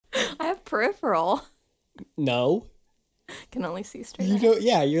peripheral. No. Can only see straight You ahead. don't,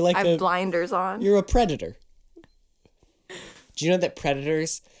 yeah, you're like I have blinders on. You're a predator. Do you know that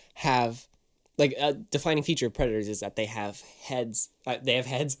predators have, like, a defining feature of predators is that they have heads. They have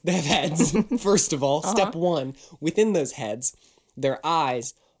heads. They have heads, first of all. Step one, within those heads, their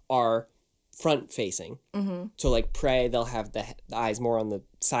eyes are front-facing. Mm-hmm. So, like, prey, they'll have the eyes more on the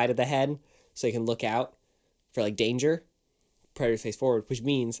side of the head so you can look out for, like, danger. Predators face forward, which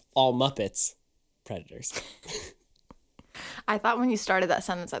means all Muppets, predators. I thought when you started that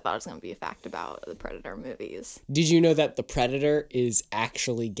sentence, I thought it was going to be a fact about the Predator movies. Did you know that the Predator is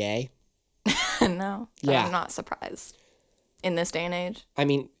actually gay? No. Yeah. I'm not surprised. In this day and age? I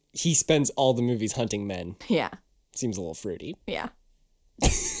mean, he spends all the movies hunting men. Yeah. Seems a little fruity. Yeah.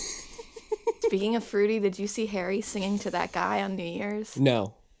 Speaking of fruity, did you see Harry singing to that guy on New Year's?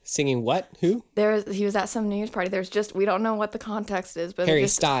 No. Singing what? Who? He was at some New Year's party. We don't know what the context is, but Harry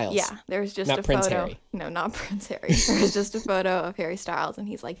Styles. Yeah, there's just Not a Prince photo. Harry. No, not Prince Harry. There's just a photo of Harry Styles, and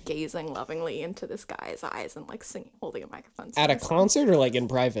he's like gazing lovingly into this guy's eyes and like singing, holding a microphone. At a concert or like in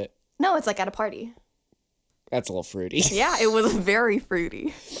private? No, it's like at a party. That's a little fruity. Yeah, it was very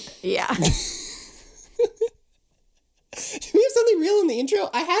fruity. Yeah. Do we have something real in the intro?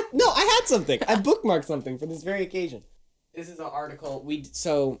 I had something. I bookmarked something for this very occasion. This is an article.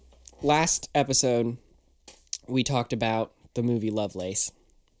 So last episode, we talked about the movie Lovelace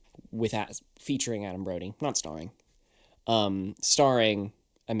featuring Adam Brody, not starring, starring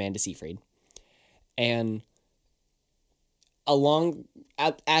Amanda Seyfried. And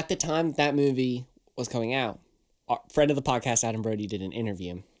at the time that movie was coming out, our friend of the podcast, Adam Brody, did an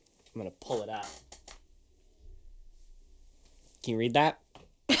interview. I'm going to pull it up. Can you read that?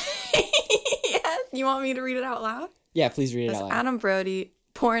 Yeah. You want me to read it out loud? Yeah, please read it out loud. Adam Brody,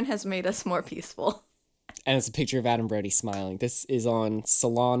 porn has made us more peaceful. And it's a picture of Adam Brody smiling. This is on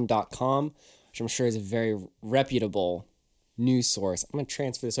Salon.com, which I'm sure is a very reputable news source. I'm going to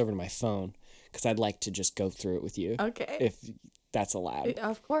transfer this over to my phone because I'd like to just go through it with you. Okay. If that's allowed.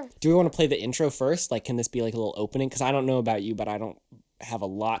 Of course. Do we want to play the intro first? Like, can this be like a little opening? Because I don't know about you, but I don't have a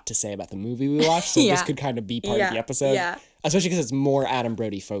lot to say about the movie we watched, so this could kind of be part of the episode. Yeah. Especially because it's more Adam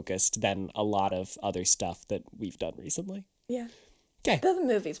Brody focused than a lot of other stuff that we've done recently. Yeah. Okay. The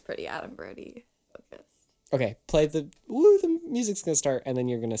movie's pretty Adam Brody focused. Okay, play the music's gonna start, and then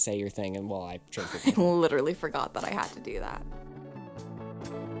you're gonna say your thing, and while I try to... I literally forgot that I had to do that.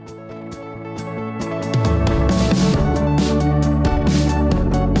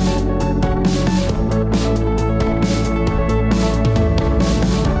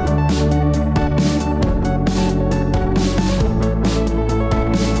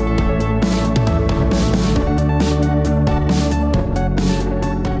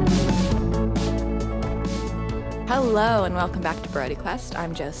 Hello and welcome back to Brody Quest.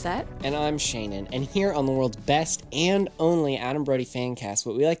 I'm Josette. And I'm Shannon, and here on the world's best and only Adam Brody Fancast,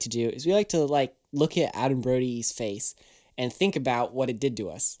 what we like to do is we like to look at Adam Brody's face and think about what it did to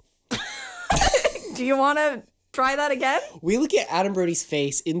us. Do you want to try that again? We look at Adam Brody's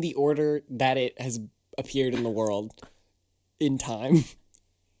face in the order that it has appeared in the world in time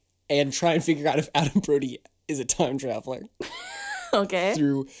and try and figure out if Adam Brody is a time traveler. Okay.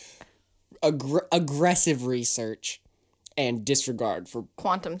 Through aggressive research and disregard for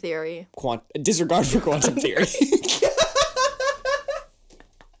quantum theory. Disregard for quantum theory.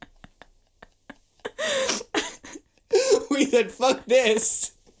 We said, fuck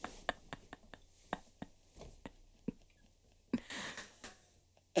this.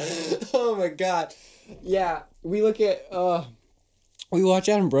 Oh my god. Yeah, we look at, we watch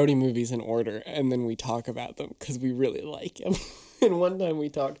Adam Brody movies in order, and then we talk about them, because we really like him. And one time we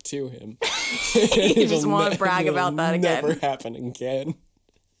talked to him. You just want to brag about that again. Never happen again.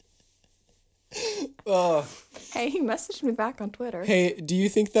 Oh. Hey, he messaged me back on Twitter. Hey, do you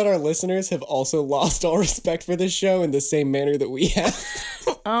think that our listeners have also lost all respect for this show in the same manner that we have?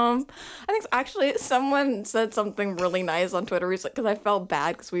 I think actually someone said something really nice on Twitter recently because I felt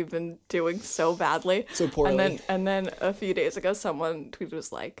bad because we've been doing so badly. So poorly. And then a few days ago, someone tweeted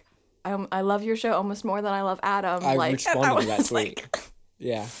was like, I love your show almost more than I love Adam. I responded to that tweet.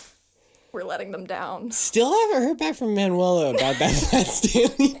 Yeah. We're letting them down. Still haven't heard back from Manuela about that last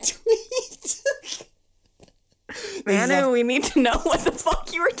Stanley tweet. Manu, we need to know what the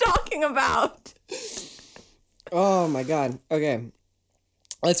fuck you were talking about. Oh my god. Okay.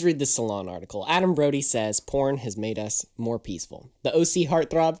 Let's read this Salon article. Adam Brody says porn has made us more peaceful. The OC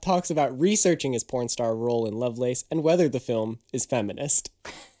Heartthrob talks about researching his porn star role in Lovelace and whether the film is feminist.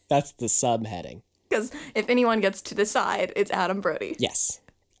 That's the subheading. Because if anyone gets to decide, it's Adam Brody. Yes.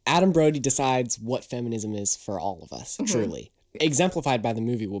 Adam Brody decides what feminism is for all of us, truly. exemplified by the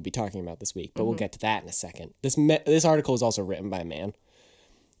movie we'll be talking about this week, but we'll get to that in a second. This article is also written by a man.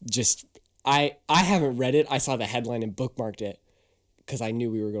 Just, I haven't read it. I saw the headline and bookmarked it because I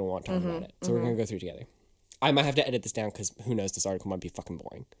knew we were going to want to talk about it. So we're going to go through together. I might have to edit this down because who knows, this article might be fucking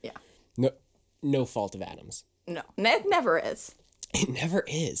boring. Yeah. No fault of Adam's. No, it never is. It never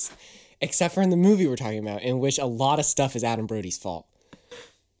is. Except for in the movie we're talking about, in which a lot of stuff is Adam Brody's fault.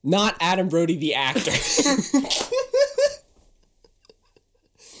 Not Adam Brody the actor.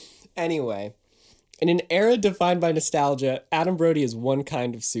 Anyway, in an era defined by nostalgia, Adam Brody is one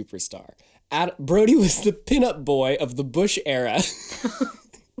kind of superstar. Brody was the pinup boy of the Bush era.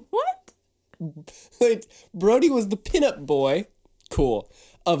 What? Brody was the pinup boy, cool,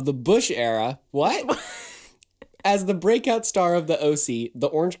 of the Bush era. What? As the breakout star of the OC, the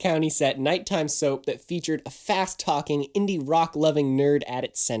Orange County set nighttime soap that featured a fast-talking, indie rock-loving nerd at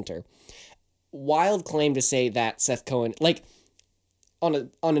its center. Wild claim to say that Seth Cohen, like, on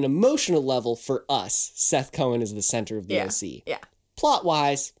an emotional level, for us, Seth Cohen is the center of the OC. Yeah.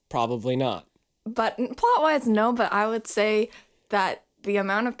 Plot-wise, probably not. But plot-wise, no, but I would say that the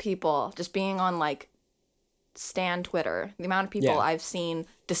amount of people just being on, like, Stan Twitter, the amount of people I've seen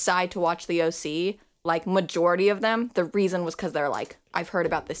decide to watch the OC, like, majority of them, the reason was because they're like, I've heard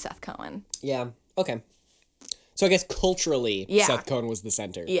about this Seth Cohen. Yeah, okay. So I guess culturally, Seth Cohen was the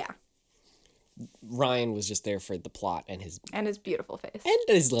center. Yeah. Ryan was just there for the plot and his beautiful face. And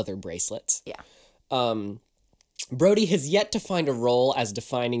his leather bracelets. Yeah. Brody has yet to find a role as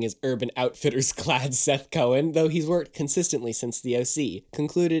defining as Urban Outfitters clad Seth Cohen, though he's worked consistently since the OC.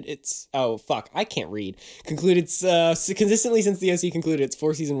 Concluded its... Oh, fuck. I can't read. Consistently since the OC concluded its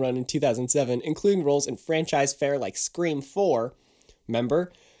 4-season run in 2007, including roles in franchise fare like Scream 4,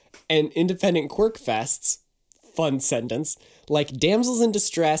 remember? And independent quirk fests, fun sentence, like Damsels in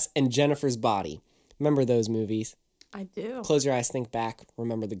Distress and Jennifer's Body. Remember those movies? I do. Close your eyes, think back,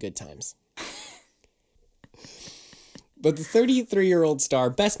 remember the good times. But the 33-year-old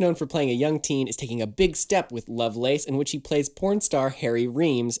star, best known for playing a young teen, is taking a big step with Lovelace, in which he plays porn star Harry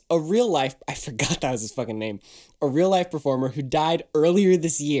Reams, a real-life... I forgot that was his fucking name. A real-life performer who died earlier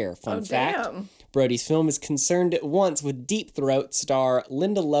this year. Fun fact. Damn. Brody's film is concerned at once with Deep Throat star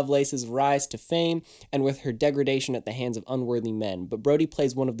Linda Lovelace's rise to fame and with her degradation at the hands of unworthy men. But Brody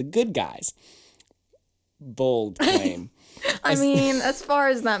plays one of the good guys. Bold claim. I mean, as far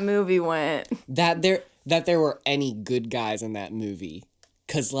as that movie went... That there were any good guys in that movie.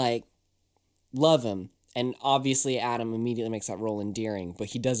 Because, like, love him. And obviously Adam immediately makes that role endearing, but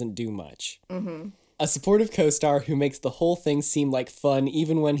he doesn't do much. Mm-hmm. A supportive co-star who makes the whole thing seem like fun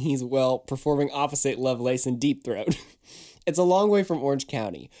even when he's, well, performing opposite Lovelace in Deep Throat. It's a long way from Orange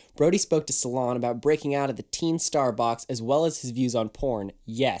County. Brody spoke to Salon about breaking out of the teen star box as well as his views on porn.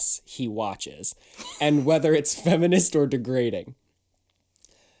 Yes, he watches. And whether it's feminist or degrading.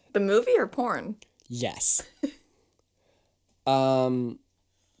 The movie or porn? Yes. I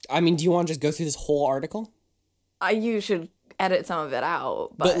mean, do you want to just go through this whole article? You should edit some of it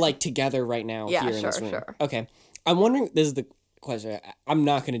out. But like together right now here in this room. Sure. Okay. I'm wondering, this is the question. I'm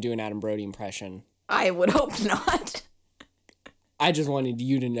not going to do an Adam Brody impression. I would hope not. I just wanted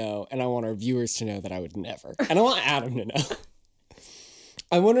you to know, and I want our viewers to know that I would never. And I want Adam to know.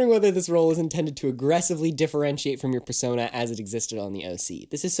 I'm wondering whether this role is intended to aggressively differentiate from your persona as it existed on the OC.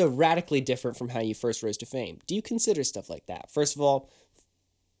 This is so radically different from how you first rose to fame. Do you consider stuff like that? First of all,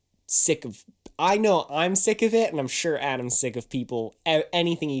 I know I'm sick of it, and I'm sure Adam's sick of people,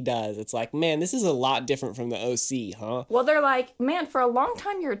 anything he does. It's like, man, this is a lot different from the OC, huh? Well, they're like, man, for a long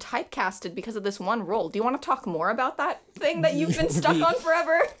time you're typecasted because of this one role. Do you want to talk more about that thing that you've been stuck on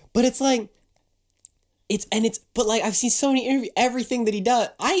forever? But it's like... But like, I've seen so many interviews, everything that he does.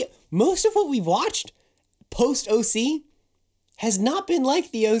 Most of what we've watched post OC has not been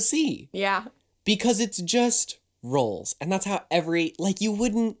like the OC. Yeah. Because it's just roles. And that's how you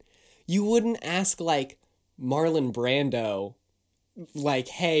wouldn't ask like Marlon Brando, like,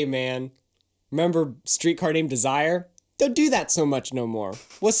 hey man, remember Streetcar Named Desire? Don't do that so much no more.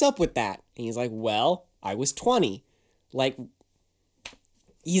 What's up with that? And he's like, well, I was 20. Like,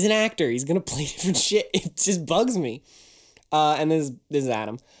 he's an actor. He's going to play different shit. It just bugs me. And this is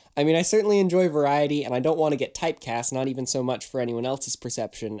Adam. I mean, I certainly enjoy variety, and I don't want to get typecast, not even so much for anyone else's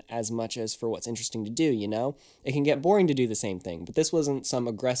perception as much as for what's interesting to do, you know? It can get boring to do the same thing, but this wasn't some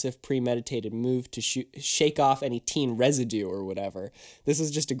aggressive, premeditated move to shake off any teen residue or whatever. This was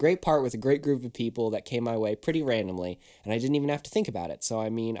just a great part with a great group of people that came my way pretty randomly, and I didn't even have to think about it, so I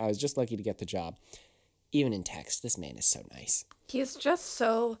mean, I was just lucky to get the job. Even in text, this man is so nice. He's just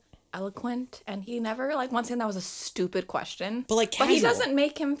so eloquent, and he never like once again that was a stupid question. But like But he casual. doesn't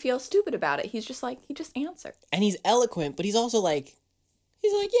make him feel stupid about it. He's just like he just answered. And he's eloquent, but he's also like,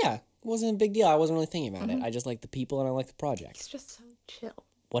 yeah, it wasn't a big deal. I wasn't really thinking about it. I just like the people and I like the project. He's just so chill.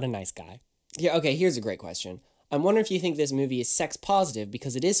 What a nice guy. Yeah, okay, here's a great question. I'm wondering if you think this movie is sex positive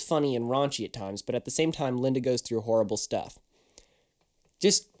because it is funny and raunchy at times, but at the same time, Linda goes through horrible stuff.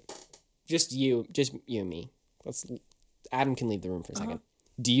 Just you and me. Adam can leave the room for a second.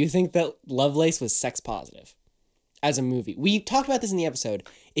 Do you think that Lovelace was sex positive as a movie? We talked about this in the episode.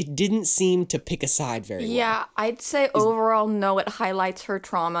 It didn't seem to pick a side very well. Yeah, I'd say overall, no, it highlights her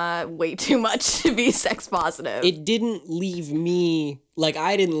trauma way too much to be sex positive. It didn't leave me, like,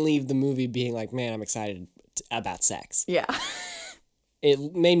 I didn't leave the movie being like, man, I'm excited about sex. Yeah.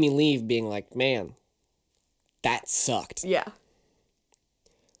 It made me leave being like, man, that sucked. Yeah.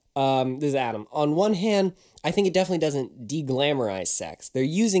 This is Adam. On one hand, I think it definitely doesn't de-glamorize sex. They're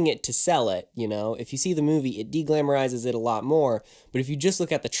using it to sell it, you know? If you see the movie, it de-glamorizes it a lot more. But if you just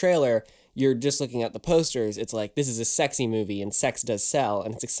look at the trailer, you're just looking at the posters, it's like, this is a sexy movie, and sex does sell,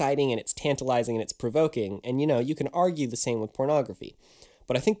 and it's exciting, and it's tantalizing, and it's provoking. And, you know, you can argue the same with pornography.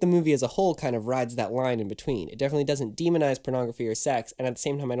 But I think the movie as a whole kind of rides that line in between. It definitely doesn't demonize pornography or sex, and at the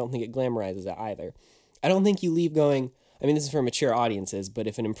same time, I don't think it glamorizes it either. I don't think you leave going... I mean, this is for mature audiences, but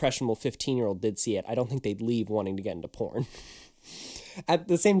if an impressionable 15-year-old did see it, I don't think they'd leave wanting to get into porn. At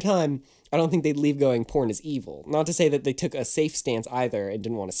the same time, I don't think they'd leave going, porn is evil. Not to say that they took a safe stance either and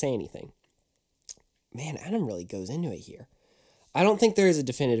didn't want to say anything. Man, Adam really goes into it here. I don't think there is a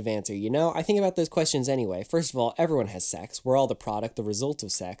definitive answer, you know? I think about those questions anyway. First of all, everyone has sex. We're all the product, the result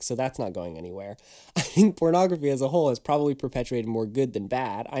of sex, so that's not going anywhere. I think pornography as a whole has probably perpetuated more good than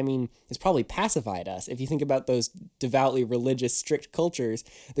bad. I mean, it's probably pacified us. If you think about those devoutly religious, strict cultures,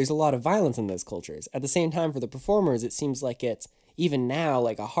 there's a lot of violence in those cultures. At the same time, for the performers, it seems like it's, even now,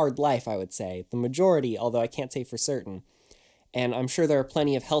 like a hard life, I would say. The majority, although I can't say for certain. And I'm sure there are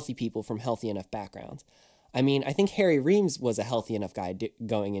plenty of healthy people from healthy enough backgrounds. I mean, I think Harry Reams was a healthy enough guy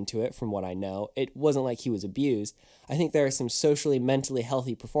going into it, from what I know. It wasn't like he was abused. I think there are some socially, mentally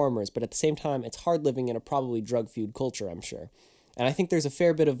healthy performers, but at the same time, it's hard living in a probably drug-fueled culture, I'm sure. And I think there's a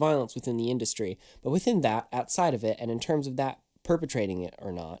fair bit of violence within the industry, but within that, outside of it, and in terms of that perpetrating it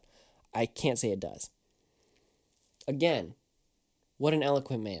or not, I can't say it does. Again, what an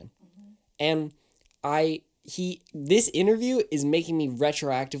eloquent man. And this interview is making me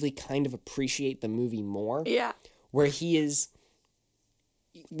retroactively kind of appreciate the movie more. Yeah. Where he is,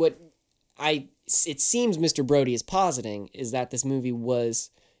 it seems Mr. Brody is positing is that this movie was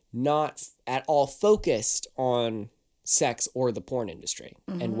not at all focused on sex or the porn industry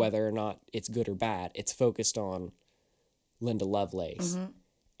and whether or not it's good or bad. It's focused on Linda Lovelace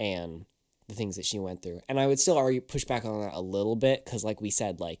and the things that she went through. And I would still push back on that a little bit because, like we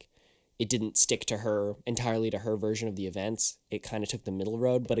said, like, it didn't stick to her entirely to her version of the events. It kind of took the middle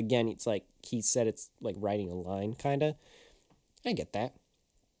road. But again, it's like he said, it's like writing a line, kind of. I get that.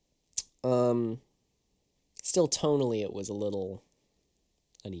 Still tonally, it was a little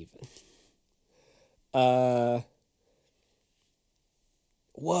uneven.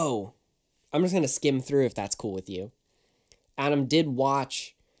 Whoa. I'm just going to skim through if that's cool with you. Adam did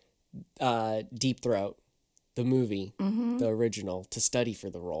watch Deep Throat, the movie, the original, to study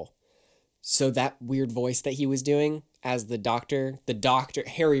for the role. So that weird voice that he was doing as the doctor,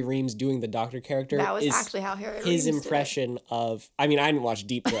 Harry Reams doing the doctor character. That was actually how Harry Reams his impression of, I mean, I didn't watch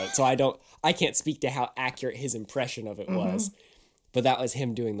Deep Throat, so I can't speak to how accurate his impression of it was, but that was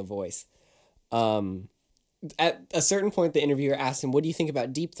him doing the voice. At a certain point, the interviewer asked him, what do you think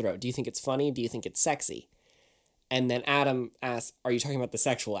about Deep Throat? Do you think it's funny? Do you think it's sexy? And then Adam asked, are you talking about the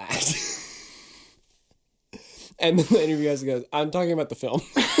sexual act? And then the interviewer goes, I'm talking about the film.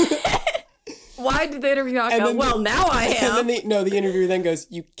 Why did the interviewer not go, well, now I am? And then the interviewer then goes,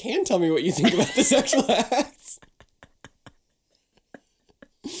 you can tell me what you think about the sexual acts.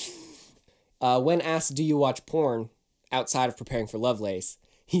 When asked, do you watch porn outside of preparing for Lovelace,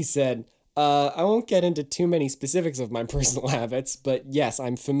 he said, I won't get into too many specifics of my personal habits, but yes,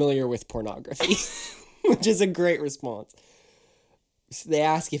 I'm familiar with pornography, which is a great response. So they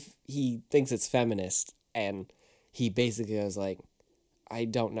ask if he thinks it's feminist, and he basically was like, I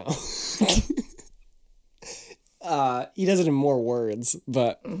don't know. He does it in more words,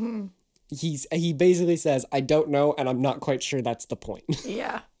 but he basically says, I don't know, and I'm not quite sure that's the point.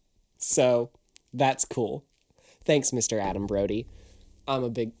 Yeah. So, that's cool. Thanks, Mr. Adam Brody. I'm a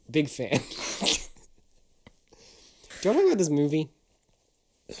big fan. Do you want to talk about this movie?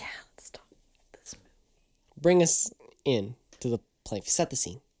 Yeah, let's talk about this movie. Bring us in to the play. Set the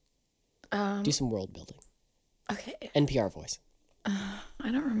scene. Do some world building. Okay. NPR voice.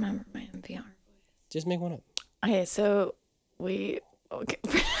 I don't remember my NPR. Just make one up. Okay, so okay.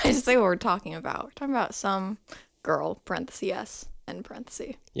 I just say what we're talking about. We're talking about some girl, parenthesis S, end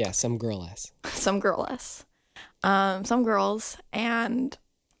parenthesis. Yeah, some girl ass. Some girl S. Some girls, and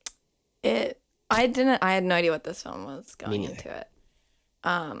I had no idea what this film was going into it.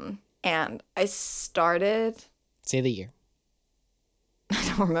 And I started. Say the year. I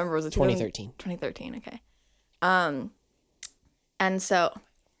don't remember. Was it 2013? 2013. Okay. And so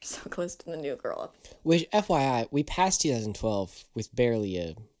close to the new girl up. Which, FYI, we passed 2012 with barely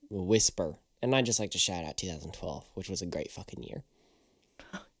a whisper, and I'd just like to shout out 2012, which was a great fucking year.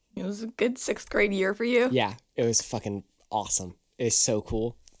 It was a good 6th grade year for you. Yeah, it was fucking awesome. It was so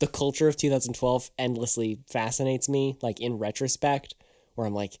cool. The culture of 2012 endlessly fascinates me, like in retrospect, where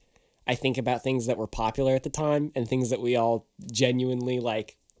I'm like, I think about things that were popular at the time and things that we all genuinely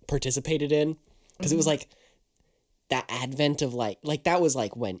like participated in. Because it was like that advent of like that was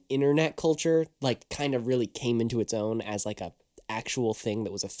like when internet culture like kind of really came into its own as like a actual thing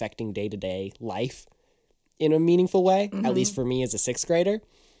that was affecting day-to-day life in a meaningful way, at least for me as a 6th grader.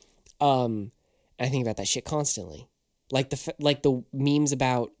 And I think about that shit constantly. Like the memes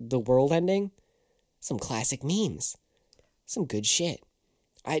about the world ending, some classic memes, some good shit.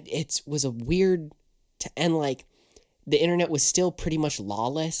 It was a weird and like the internet was still pretty much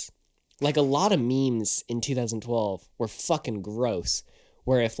lawless. Like a lot of memes in 2012 were fucking gross.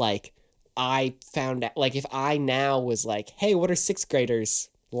 Where if like I found out, like if I now was like, hey, what are 6th graders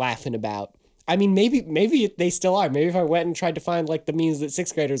laughing about? I mean, maybe they still are. Maybe if I went and tried to find like the memes that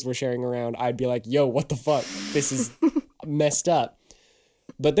 6th graders were sharing around, I'd be like, yo, what the fuck? This is messed up.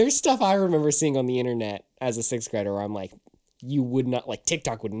 But there's stuff I remember seeing on the internet as a 6th grader where I'm like, you would not, like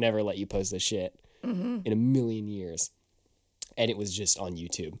TikTok would never let you post this shit in a million years. And it was just on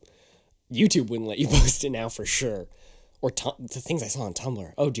YouTube. YouTube wouldn't let you post it now for sure. Or the things I saw on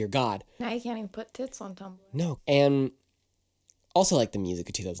Tumblr. Oh, dear God. Now you can't even put tits on Tumblr. No. And also like the music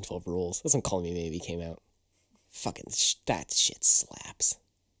of 2012 rules. That's when Call Me Maybe came out. Fucking that shit slaps.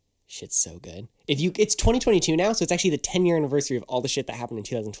 Shit's so good. It's 2022 now, so it's actually the 10-year anniversary of all the shit that happened in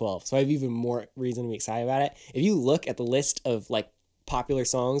 2012. So I have even more reason to be excited about it. If you look at the list of like popular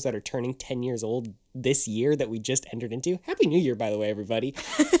songs that are turning 10 years old this year that we just entered into, Happy New Year, by the way, everybody.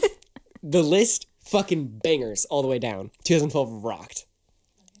 The list, fucking bangers all the way down. 2012 rocked.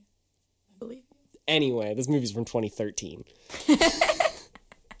 Anyway, this movie's from 2013.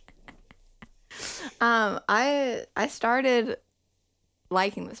 I started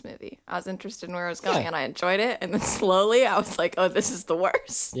liking this movie. I was interested in where it was going, and I enjoyed it. And then slowly, I was like, "Oh, this is the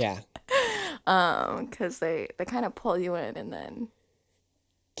worst." Yeah. Because they kind of pull you in, and then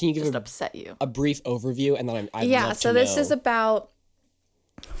can you give upset you a brief overview, and then this is about.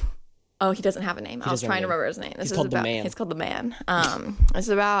 Oh, he doesn't have a name. I was trying to remember his name. He's called The Man. He's called The Man. This is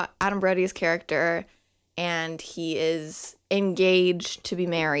about Adam Brody's character, and he is engaged to be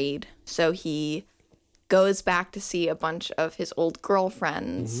married. So he goes back to see a bunch of his old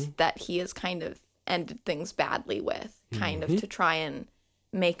girlfriends that he has kind of ended things badly with, kind of to try and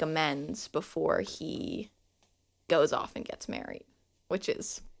make amends before he goes off and gets married, which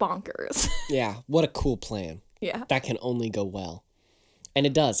is bonkers. Yeah, what a cool plan. Yeah. That can only go well. And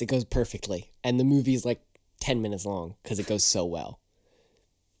it does. It goes perfectly. And the movie is like 10 minutes long because it goes so well.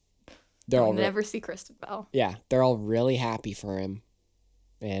 I'll never see Kristen Bell. Yeah, they're all really happy for him.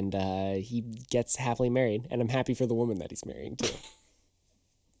 And he gets happily married. And I'm happy for the woman that he's marrying, too.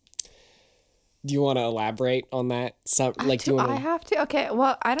 Do you want to elaborate on that? I have to? Okay,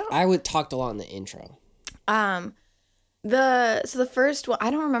 well, I talked a lot in the intro. The first one,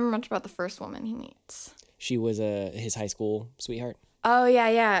 I don't remember much about the first woman he meets. She was his high school sweetheart. Oh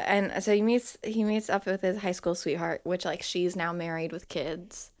yeah, and so he meets up with his high school sweetheart, which like she's now married with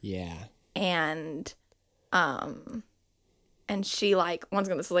kids. Yeah. And she like once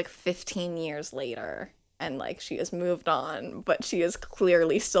again, this is like 15 years later, and like she has moved on, but she is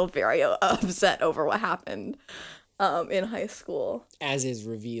clearly still very upset over what happened in high school, as is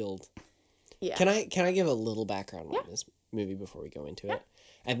revealed. Yeah. Can I give a little background on this movie before we go into it?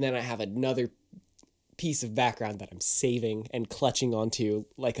 And then I have another piece of background that I'm saving and clutching onto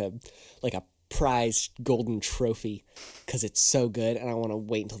like a prized golden trophy because it's so good, and I want to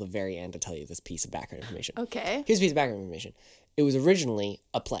wait until the very end to tell you this piece of background information. Okay. Here's a piece of background information. It was originally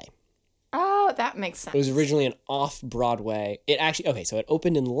a play. Oh, that makes sense. It was originally an off-Broadway. So it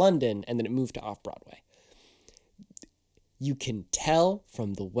opened in London and then it moved to off-Broadway. You can tell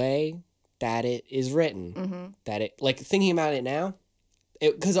from the way that it is written that it, like thinking about it now,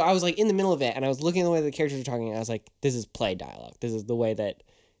 because I was like in the middle of it and I was looking at the way the characters were talking and I was like, this is play dialogue. This is the way that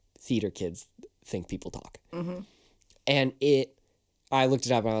theater kids think people talk. And I looked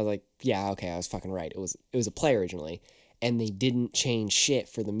it up and I was like, yeah, okay, I was fucking right. It was a play originally, and they didn't change shit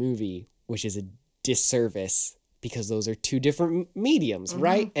for the movie, which is a disservice because those are two different mediums,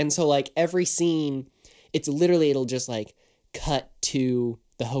 right? And so like every scene, it'll just like cut to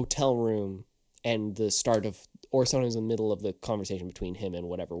the hotel room and the start of, or sometimes in the middle of the conversation between him and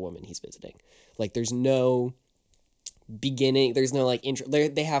whatever woman he's visiting. Like there's no beginning, there's no like intro.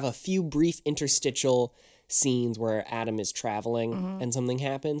 They have a few brief interstitial scenes where Adam is traveling and something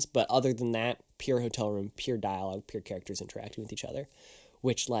happens, but other than that, pure hotel room, pure dialogue, pure characters interacting with each other,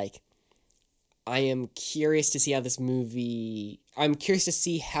 which like I am curious to see how I'm curious to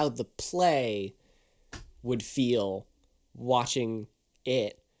see how the play would feel watching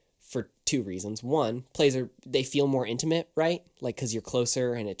it for two reasons. One, they feel more intimate, right? Like, because you're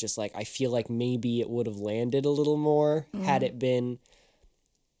closer, and it just like, I feel like maybe it would have landed a little more had it been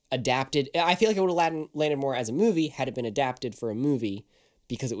adapted. I feel like it would have landed more as a movie had it been adapted for a movie,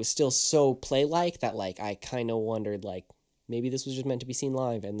 because it was still so play-like that like I kind of wondered like maybe this was just meant to be seen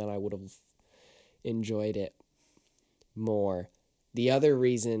live, and then I would have enjoyed it more. The other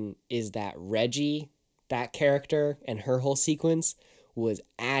reason is that Reggie, that character, and her whole sequence was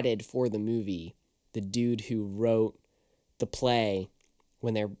added for the movie. The dude who wrote the play,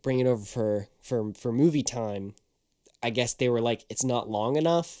 when they're bringing it over for movie time, I guess they were like, it's not long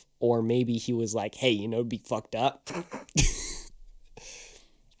enough, or maybe he was like, hey, it'd be fucked up.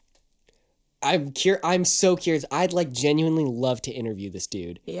 I'm so curious. I'd like genuinely love to interview this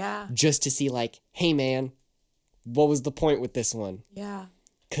dude. Yeah. Just to see like, hey man, what was the point with this one? Yeah.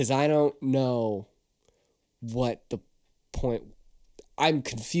 'Cause I don't know what the point. I'm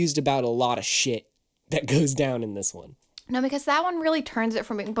confused about a lot of shit that goes down in this one. No, because that one really turns it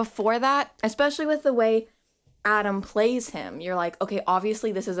from being, before that, especially with the way Adam plays him, you're like, okay,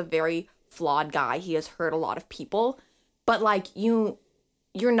 obviously this is a very flawed guy. He has hurt a lot of people, but like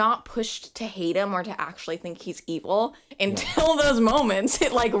you're not pushed to hate him or to actually think he's evil until those moments.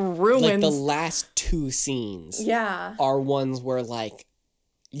 It like ruins. Like the last two scenes are ones where like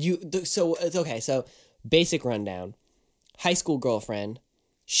so basic rundown. High school girlfriend,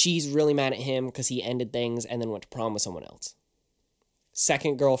 she's really mad at him because he ended things and then went to prom with someone else.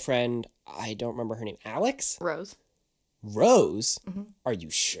 Second girlfriend, I don't remember her name. Alex? Rose? Mm-hmm. Are you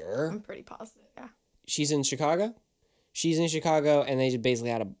sure? I'm pretty positive, yeah. She's in Chicago? She's in Chicago, and they just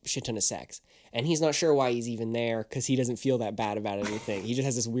basically had a shit ton of sex. And he's not sure why he's even there, because he doesn't feel that bad about anything. He just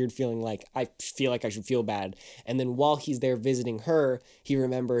has this weird feeling like, I feel like I should feel bad. And then while he's there visiting her, he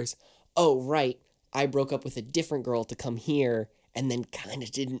remembers, oh, right, I broke up with a different girl to come here, and then kind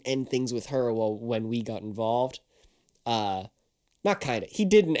of didn't end things with her when we got involved. Not kind of. He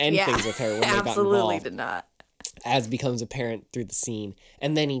didn't end things with her when they got involved. Absolutely did not. As becomes apparent through the scene.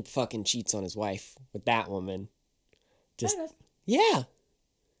 And then he fucking cheats on his wife with that woman. Just, yeah.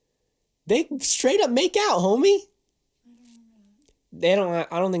 They straight up make out, homie. I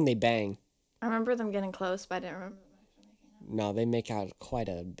don't think they bang. I remember them getting close, but I didn't remember them actually making out. No, they make out quite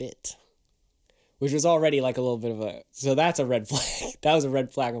a bit. Which was already like a little bit of a... So that's a red flag. That was a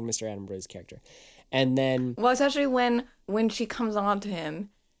red flag on Mr. Adam Brody's character. And then... Well, especially when she comes on to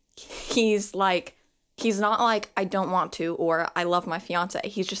him, he's like... He's not like, I don't want to, or I love my fiance.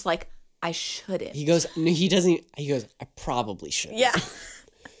 He's just like, I shouldn't. He goes, I probably shouldn't. Yeah.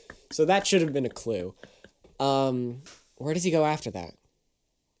 So that should have been a clue. Where does he go after that?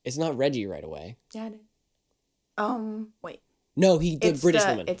 It's not Reggie right away. Yeah, I did. Wait. No, the British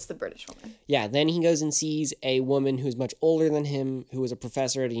woman. It's the British woman. Yeah, then he goes and sees a woman who's much older than him, who was a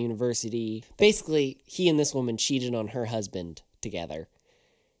professor at a university. Basically, he and this woman cheated on her husband together.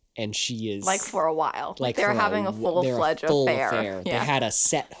 And she is... Like, for a while. Like they're having a full-fledged affair. Yeah. They had a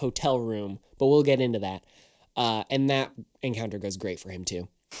set hotel room, but we'll get into that. And that encounter goes great for him, too.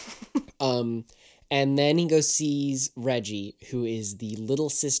 And then he goes sees Reggie, who is the little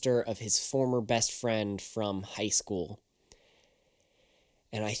sister of his former best friend from high school.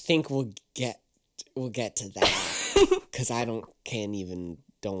 And I think we'll get to that, because I don't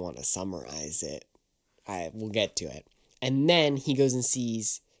want to summarize it. We'll get to it. And then he goes and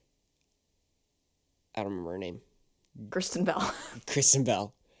sees... I don't remember her name. Kristen Bell. Kristen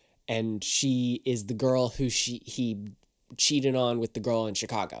Bell. And she is the girl who he cheated on with the girl in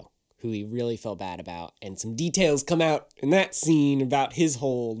Chicago, who he really felt bad about. And some details come out in that scene about his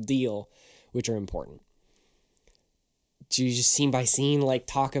whole deal, which are important. Do you just scene by scene like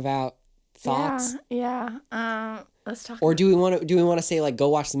talk about thoughts? Yeah. Let's talk. Or do we want to say like go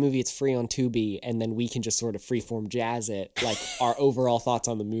watch the movie? It's free on Tubi, and then we can just sort of freeform jazz it like our overall thoughts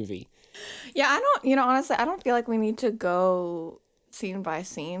on the movie. Yeah, honestly, I don't feel like we need to go scene by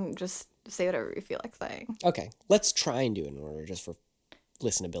scene. Just say whatever you feel like saying. Okay, let's try and do it in order just for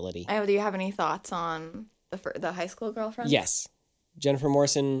listenability. Do you have any thoughts on the high school girlfriend? Yes. Jennifer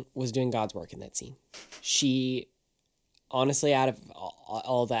Morrison was doing God's work in that scene. She, honestly, out of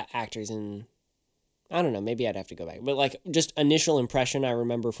all the actors in, I don't know, maybe I'd have to go back. But, like, just initial impression I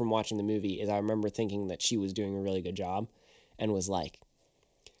remember from watching the movie is I remember thinking that she was doing a really good job and was, like,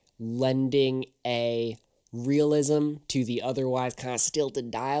 lending a realism to the otherwise kind of stilted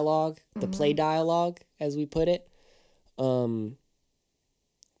dialogue, the play dialogue, as we put it.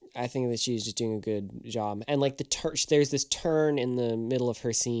 I think that she's just doing a good job. And, like, there's this turn in the middle of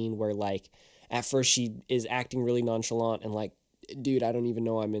her scene where, like, at first she is acting really nonchalant and, like, dude, I don't even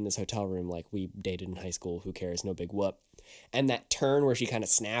know I'm in this hotel room. Like, we dated in high school. Who cares? No big whoop. And that turn where she kind of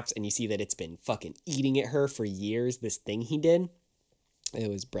snaps and you see that it's been fucking eating at her for years, this thing he did. It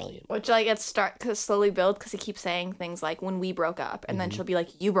was brilliant. Which, like, cause slowly build because he keeps saying things like, when we broke up. And then she'll be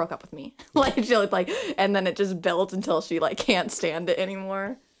like, you broke up with me. Like, she'll, like, and then it just builds until she, like, can't stand it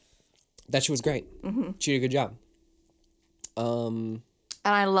anymore. That shit was great. She did a good job. And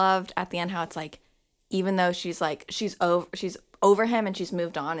I loved at the end how it's like, even though she's like, she's over him and she's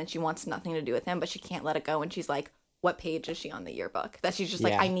moved on and she wants nothing to do with him, but she can't let it go. And she's like, what page is she on the yearbook? That she's just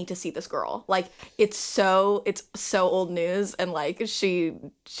like, I need to see this girl. Like, it's so old news, and like she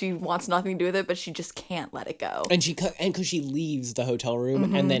wants nothing to do with it, but she just can't let it go. And because she leaves the hotel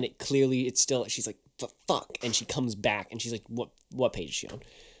room, and then it's still, she's like, fuck, and she comes back and she's like, what page is she on?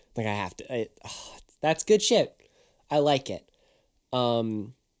 Like, I have to. That's good shit. I like it.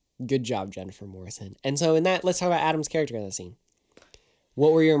 Good job, Jennifer Morrison. And so in that, let's talk about Adam's character in the scene.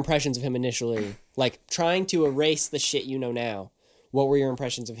 What were your impressions of him initially? Like, trying to erase the shit you know now. What were your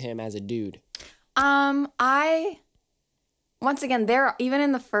impressions of him as a dude? Once again, even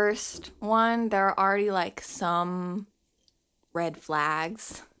in the first one, there are already, like, some red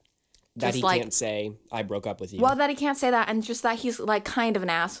flags. That he can't say, I broke up with you. Well, that he can't say that, and just that he's, like, kind of an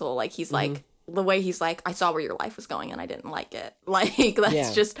asshole. Like, he's, like, the way he's, like, I saw where your life was going, and I didn't like it. Like,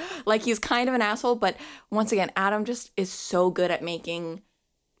 that's just, like, he's kind of an asshole, but once again, Adam just is so good at making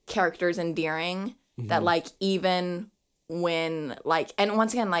characters endearing that, like, even when, like, and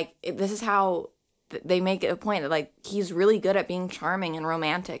once again, like, this is how they make it a point that, like, he's really good at being charming and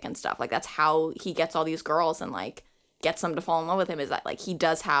romantic and stuff. Like, that's how he gets all these girls and, like, gets them to fall in love with him, is that, like, he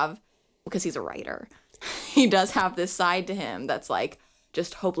does have, because he's a writer, he does have this side to him that's, like,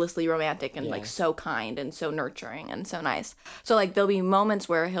 just hopelessly romantic and like so kind and so nurturing and so nice. So like there'll be moments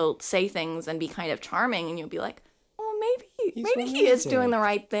where he'll say things and be kind of charming and you'll be like, oh, maybe he is doing the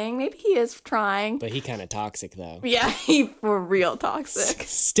right thing. Maybe he is trying. But he kind of toxic though. Yeah, he for real toxic.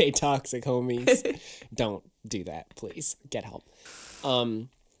 Stay toxic, homies. Don't do that, please. Get help.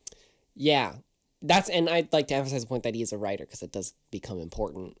 Yeah. And I'd like to emphasize the point that he is a writer because it does become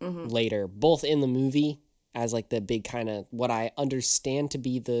important later, both in the movie as like the big kind of what I understand to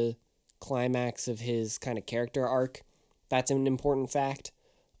be the climax of his kind of character arc. That's an important fact.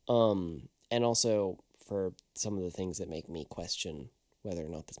 And also for some of the things that make me question whether or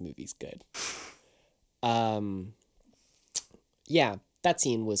not this movie's good. Yeah, that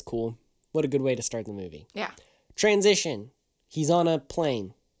scene was cool. What a good way to start the movie. Yeah. Transition. He's on a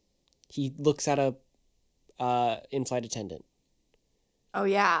plane. He looks at a in-flight attendant. Oh,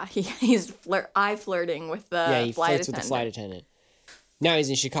 yeah. He's flirting with the flight attendant. Yeah, he flirts with the flight attendant. Now he's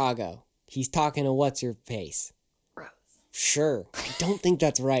in Chicago. He's talking to what's-her-face. Rose. Sure. I don't think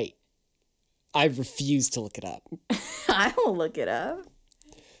that's right. I refuse to look it up. I will look it up.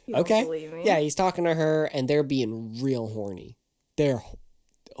 You okay. Don't believe me. Yeah, he's talking to her, and they're being real horny. They're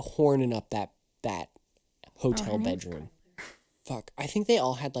horning up that hotel bedroom. Fuck. I think they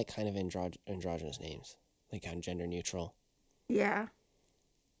all had, like, kind of androgynous names. Like, kind of gender neutral. Yeah.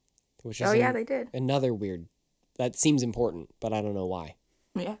 Which is they did. Another weird. That seems important, but I don't know why.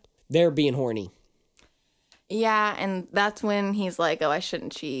 Yeah. They're being horny. Yeah, and that's when he's like, "Oh, I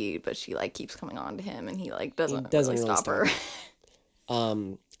shouldn't cheat," but she like keeps coming on to him, and he like doesn't really stop her.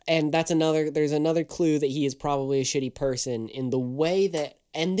 And there's another clue that he is probably a shitty person in the way that.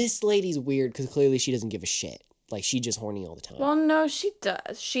 And this lady's weird because clearly she doesn't give a shit. Like, she's just horny all the time. Well, no, she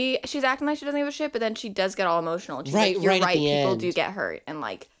does. She's acting like she doesn't give a shit, but then she does get all emotional. And she's right, like, you're right, people do get hurt. And,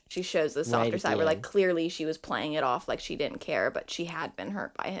 like, she shows the softer side where, like, clearly she was playing it off like she didn't care, but she had been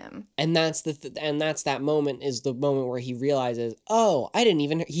hurt by him. And that's that moment is the moment where he realizes, oh, I didn't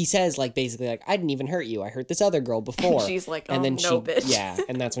even... He says, like, basically, like, I didn't even hurt you. I hurt this other girl before. And she's like, oh, and then bitch. Yeah,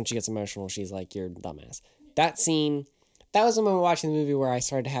 and that's when she gets emotional. She's like, you're a dumbass. That scene... That was the moment watching the movie where I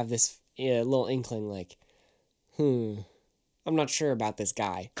started to have this little inkling, like, I'm not sure about this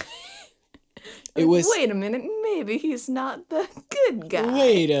guy. Wait a minute, maybe he's not the good guy.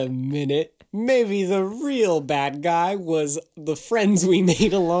 Wait a minute. maybe the real bad guy was the friends we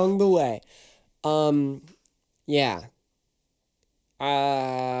made along the way. Yeah.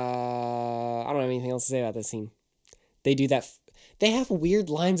 I don't have anything else to say about this scene. They do that. They have weird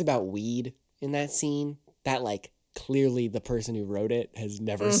lines about weed in that scene that, like, clearly the person who wrote it has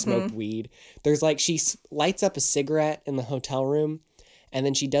never smoked weed. There's, like, she lights up a cigarette in the hotel room, and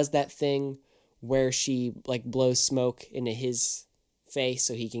then she does that thing where she, like, blows smoke into his face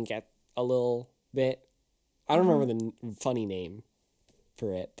so he can get a little bit. I don't remember the funny name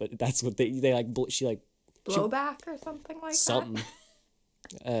for it, but that's what they like. She like blowback or something like something.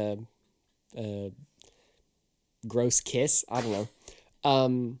 Gross kiss. I don't know.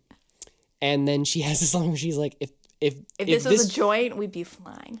 And then she has this line where she's like, if this was a joint, we'd be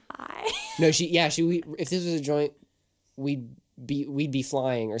flying high. No, if this was a joint, we'd be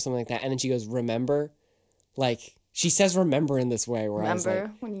flying or something like that. And then she goes, remember, like. She says remember in this way where remember I was like,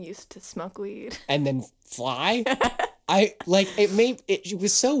 when you used to smoke weed and then fly? It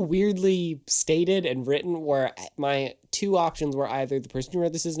was so weirdly stated and written where my two options were either the person who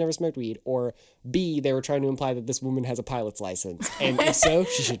read this has never smoked weed, or B, they were trying to imply that this woman has a pilot's license. And if so,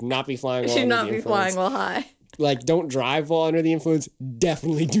 she should not be flying while under the influence. Should not be flying while high. Like, don't drive while under the influence.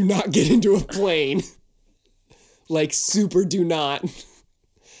 Definitely do not get into a plane. Like, super do not.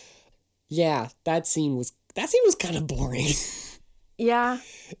 Yeah, that scene was kind of boring. Yeah.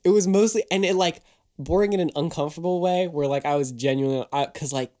 It was mostly, and it, like, boring in an uncomfortable way where, like, I was genuinely,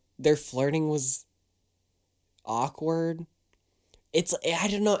 because, like, their flirting was awkward. I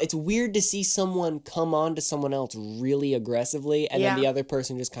don't know, it's weird to see someone come on to someone else really aggressively and then the other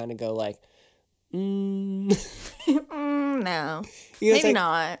person just kind of go, like, no. Maybe like,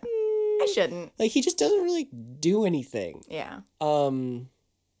 not. I shouldn't. Like, he just doesn't really do anything. Yeah.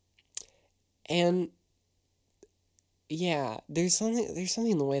 And yeah, there's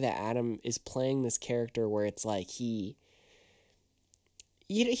something in the way that Adam is playing this character where it's like he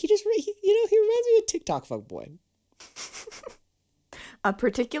reminds me of TikTok fuckboy. A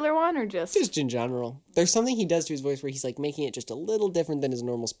particular one or just in general? There's something he does to his voice where he's like making it just a little different than his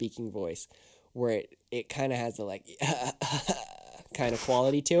normal speaking voice, where it kind of has the like kind of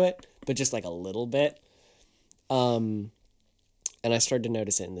quality to it, but just like a little bit. And I started to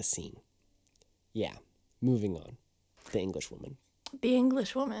notice it in this scene. Yeah, moving on. The English Woman. The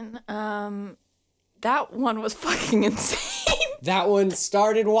English Woman. That one was fucking insane. That one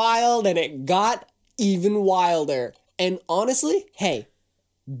started wild and it got even wilder. And honestly, hey,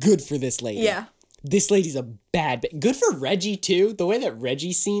 good for this lady. Yeah. This lady's a bad bitch. Good for Reggie, too. The way that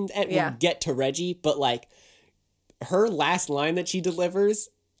Reggie scenes, and we'll get to Reggie, but, like, her last line that she delivers,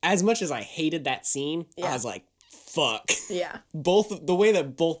 as much as I hated that scene, I was like, fuck. Yeah. The way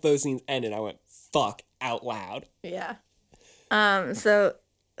that both those scenes ended, I went, fuck, out loud. Yeah. So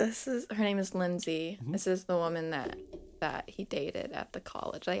her name is Lindsay. Mm-hmm. This is the woman that he dated at the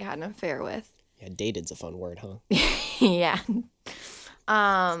college that he had an affair with. Yeah, dated's a fun word, huh? Yeah.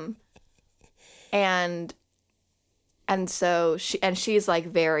 And so she's like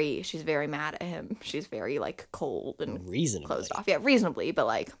she's very mad at him. She's very like cold and closed off. Yeah, reasonably, but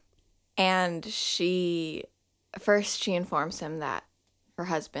like, and she informs him that her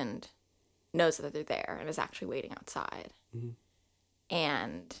husband knows that they're there and is actually waiting outside. Mm-hmm.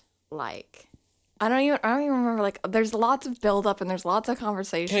 And like, I don't even remember, like, there's lots of build up and there's lots of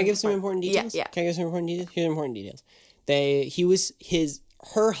conversation. Can I give some important details? Yeah. Can I give some important details? Here's important details.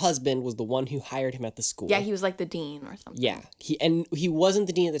 Her husband was the one who hired him at the school. Yeah, he was like the dean or something. Yeah. He wasn't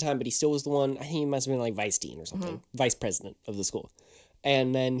the dean at the time, but he still was the one. I think he must have been like vice dean or something. Mm-hmm. Vice president of the school.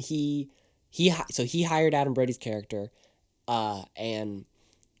 And then he hired Adam Brody's character, and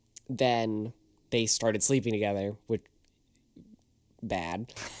then they started sleeping together, which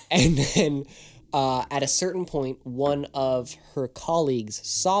bad. And then at a certain point, one of her colleagues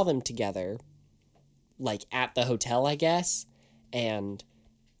saw them together, like at the hotel, I guess, and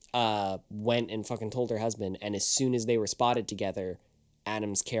went and fucking told her husband. And as soon as they were spotted together,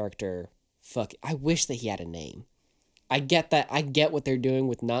 Adam's character, I wish that he had a name. I get that. I get what they're doing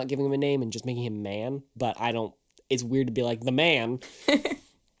with not giving him a name and just making him man, but I don't. It's weird to be like the man.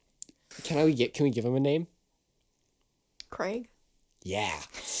 Can we give him a name? Craig. Yeah.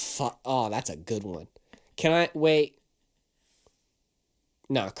 Oh, that's a good one. Can I wait?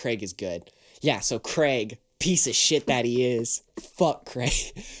 No, Craig is good. Yeah. So Craig, piece of shit that he is. Fuck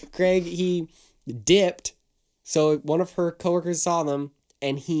Craig. Craig, he dipped. So one of her coworkers saw them,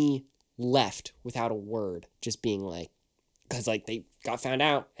 and he left without a word, just being like, because like they got found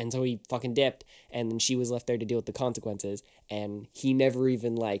out, and so he fucking dipped, and then she was left there to deal with the consequences, and he never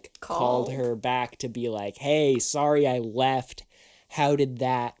even like called her back to be like, hey, sorry I left. How did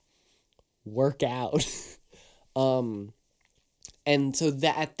that work out. And so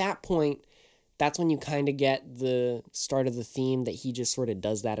that at that point, that's when you kind of get the start of the theme that he just sort of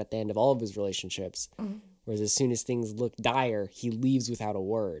does that at the end of all of his relationships. Mm-hmm. Whereas as soon as things look dire, he leaves without a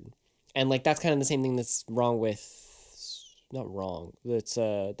word. And like that's kind of the same thing that's wrong with, not wrong, that's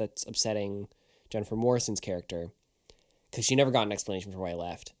upsetting Jennifer Morrison's character, because she never got an explanation for why he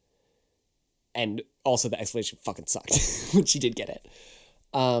left. And also the explanation fucking sucked when she did get it.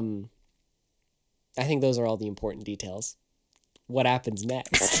 I think those are all the important details. What happens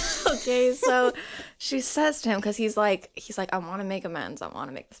next? Okay, so she says to him, because he's like, I want to make amends. I want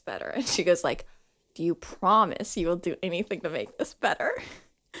to make this better. And she goes like, do you promise you will do anything to make this better?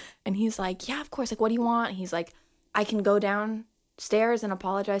 And he's like, yeah, of course. Like, what do you want? And he's like, I can go downstairs and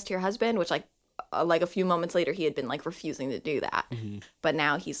apologize to your husband, which like a few moments later, he had been like refusing to do that. Mm-hmm. But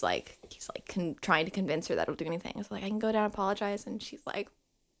now he's trying to convince her that it'll do anything. It's like, I can go down and apologize. And she's like,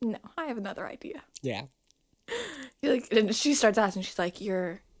 no, I have another idea. Yeah. And she starts asking, she's like,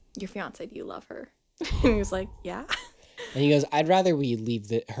 your fiance, do you love her? And he's like, yeah. And he goes, I'd rather we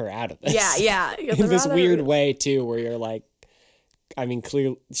leave her out of this. Yeah. Goes, in this weird way, too, where you're like, I mean,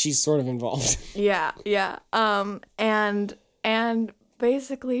 clearly, she's sort of involved. Yeah. And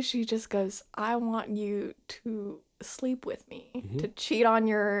basically she just goes, I want you to sleep with me, mm-hmm. to cheat on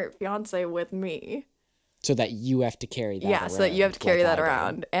your fiance with me. So that you have to carry that around. Yeah, so that you have to carry that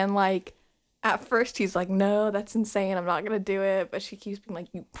around. And like, at first he's like, no, that's insane. I'm not going to do it. But she keeps being like,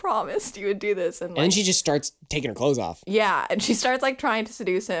 you promised you would do this. And then she just starts taking her clothes off. Yeah. And she starts like trying to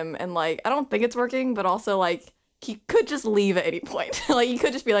seduce him. And like, I don't think it's working, but also like, he could just leave at any point. Like, he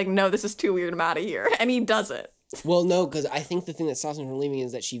could just be like, no, this is too weird. I'm out of here. And he doesn't. Well, no, because I think the thing that stops him from leaving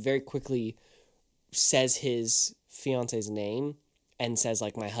is that she very quickly says his fiance's name and says,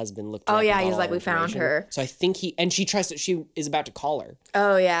 like, my husband looked. Oh, yeah, he's like, we found her. So I think she is about to call her.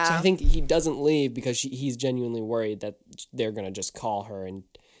 Oh, yeah. So I think he doesn't leave because he's genuinely worried that they're going to just call her and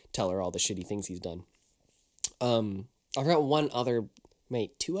tell her all the shitty things he's done. I forgot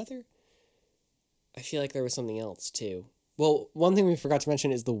two other? I feel like there was something else, too. Well, one thing we forgot to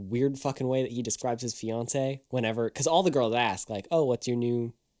mention is the weird fucking way that he describes his fiance whenever, because all the girls ask, like, oh, what's your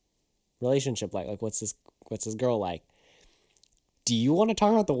new relationship like? Like, what's this girl like? Do you want to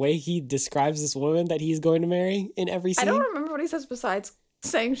talk about the way he describes this woman that he's going to marry in every scene? I don't remember what he says besides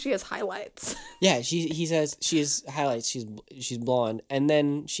saying she has highlights. Yeah, he says she has highlights. She's blonde, and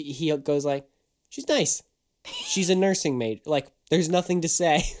then he goes like, she's nice. She's a nursing maid. Like, there's nothing to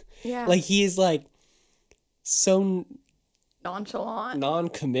say. Yeah. Like, he is like so nonchalant,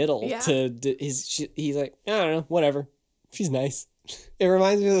 non-committal to his. He's like, I don't know, whatever. She's nice. It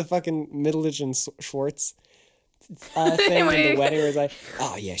reminds me of the fucking Middleditch and Schwartz thing in the wedding where it's like,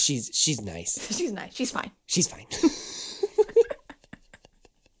 oh yeah, she's nice. She's nice. She's fine. She's fine.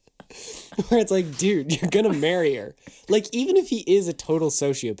 Where it's like, dude, you're gonna marry her. Like, even if he is a total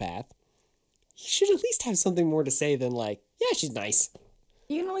sociopath, he should at least have something more to say than like, yeah, she's nice.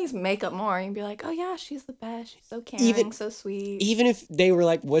 You can at least make up more and be like, oh yeah, she's the best. She's so caring, so sweet. Even if they were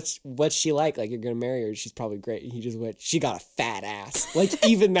like, what's she like? Like, you're gonna marry her, she's probably great. And he just went, she got a fat ass. Like,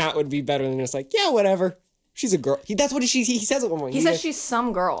 even that would be better than just like, yeah, whatever. She's a girl. That's what he says at one point. He says she's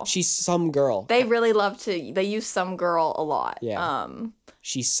some girl. She's some girl. They really they use some girl a lot. Yeah.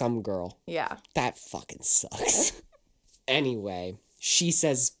 She's some girl. Yeah. That fucking sucks. Anyway, she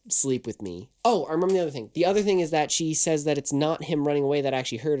says, sleep with me. Oh, I remember the other thing. The other thing is that she says that it's not him running away that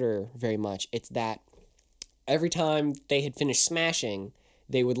actually hurt her very much. It's that every time they had finished smashing,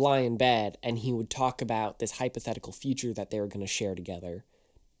 they would lie in bed and he would talk about this hypothetical future that they were going to share together.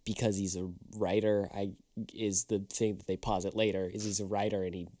 Because he's a writer, is the thing that they posit later, is he's a writer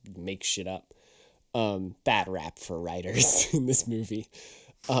and he makes shit up. Bad rap for writers in this movie.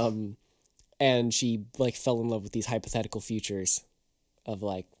 And she like fell in love with these hypothetical futures of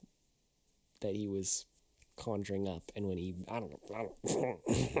like that he was conjuring up, and when he I don't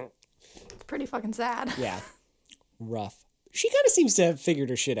know. Pretty fucking sad. Yeah. Rough. She kind of seems to have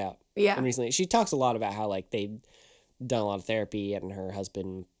figured her shit out. Yeah. And recently she talks a lot about how like they've done a lot of therapy and her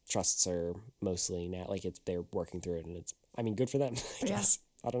husband trusts her mostly now. Like they're working through it, and it's, I mean, good for them, I guess.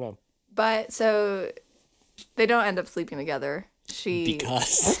 I don't know. But so they don't end up sleeping together.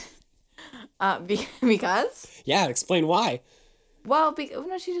 Because? Because? Yeah, explain why. Well,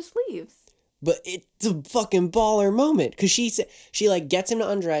 no, she just leaves. But it's a fucking baller moment. Because she like gets him to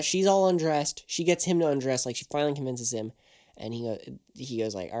undress. She's all undressed. She gets him to undress. Like, she finally convinces him. And he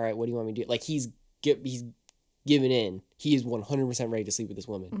goes like, all right, what do you want me to do? Like, he's given in. He is 100% ready to sleep with this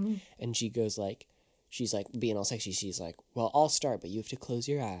woman. Mm-hmm. And she goes like, she's like being all sexy. She's like, well, I'll start, but you have to close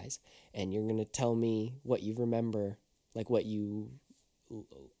your eyes. And you're going to tell me what you remember. Like, what you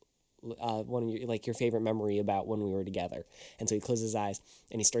one of your, like, your favorite memory about when we were together. And so he closes his eyes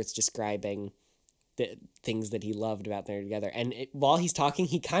and he starts describing the things that he loved about them together. And while he's talking,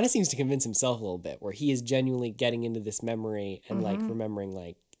 he kind of seems to convince himself a little bit, where he is genuinely getting into this memory and like remembering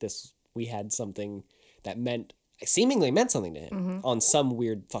like this, we had something that seemingly meant something to him on some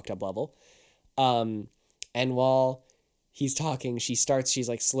weird fucked up level. And while he's talking, she's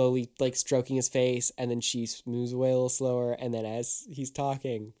like slowly like stroking his face, and then she moves away a little slower. And then as he's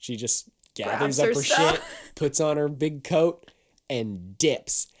talking, she just gathers up her shit, puts on her big coat, and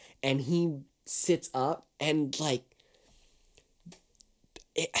dips. And he sits up and like,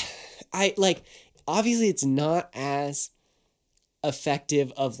 obviously it's not as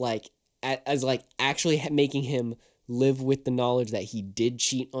effective of like, as like actually making him live with the knowledge that he did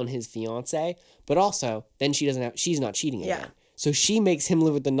cheat on his fiance, but also then she's not cheating again. So she makes him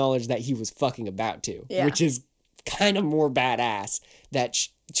live with the knowledge that he was fucking about to, which is kind of more badass. That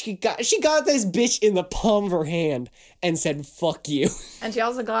she got this bitch in the palm of her hand and said, fuck you. And she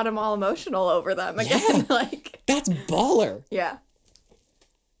also got him all emotional over them again. Yeah, like, that's baller. Yeah.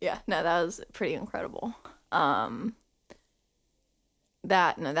 Yeah, no, that was pretty incredible.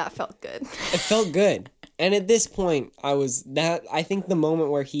 That felt good. It felt good. And at this point, I think the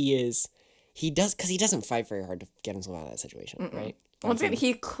moment where he doesn't fight very hard to get himself out of that situation, right? Once again,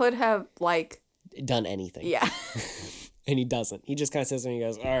 he could have, like, done anything. Yeah. And he doesn't. He just kind of sits there and he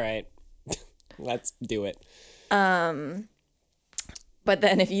goes, all right, let's do it. But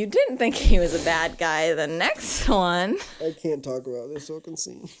then if you didn't think he was a bad guy, the next one... I can't talk about this, so I can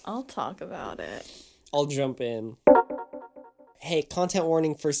see. I'll talk about it. I'll jump in. Hey, content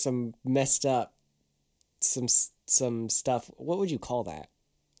warning for some messed up, some stuff. What would you call that?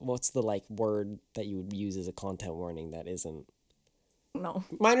 What's the, like, word that you would use as a content warning that isn't... No.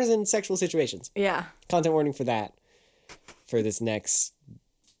 Minors in sexual situations. Yeah. Content warning for that. For this next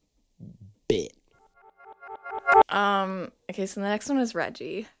bit. Okay, so the next one is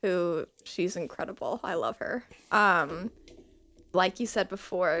Reggie, who, she's incredible. I love her. Like you said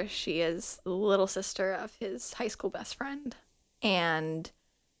before, she is the little sister of his high school best friend. And,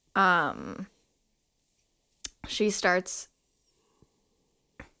 she starts,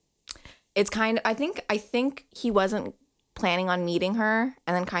 it's kind of, I think he wasn't planning on meeting her,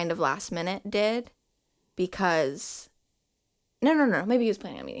 and then kind of last minute did, because, no, maybe he was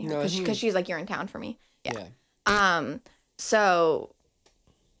planning on meeting her, because she's like, you're in town for me. Yeah. So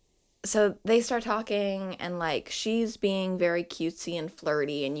they start talking, and like, she's being very cutesy and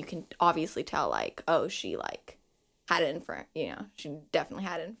flirty, and you can obviously tell, like, oh, she like had it in for, she definitely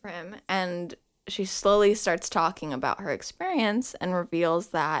had it in for him. And she slowly starts talking about her experience and reveals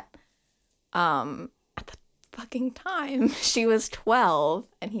that at the fucking time she was 12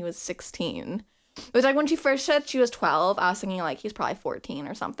 and he was 16. It was like, when she first said she was 12, I was thinking like, he's probably 14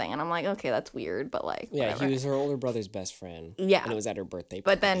 or something, and I'm like, okay, that's weird, but like, whatever. He was her older brother's best friend. Yeah. And it was at her birthday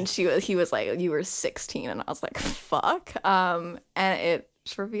party. But then he was like, you were 16, and I was like, fuck. And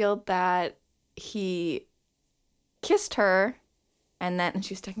it's revealed that he kissed her, and then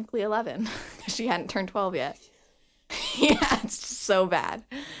she's technically 11. She hadn't turned 12 yet. Yeah, it's just so bad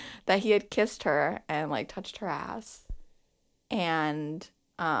that he had kissed her and like touched her ass, and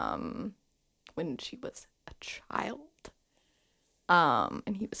when she was a child,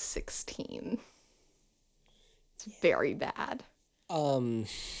 and he was 16. It's very bad. Yeah.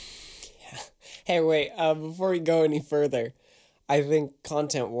 Hey, wait, before we go any further, I think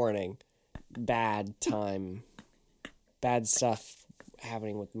content warning, bad stuff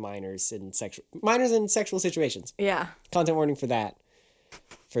happening with minors in sexual situations. Yeah. Content warning for that,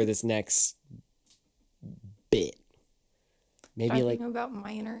 for this next bit. Maybe talking like about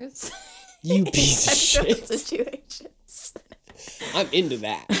minors. You piece of shit. Situations. I'm into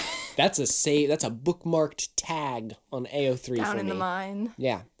that. That's a bookmarked tag on AO3 down for me. in the mine.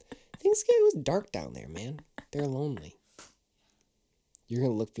 Yeah. Things get, it was dark down there, man. They're lonely. You're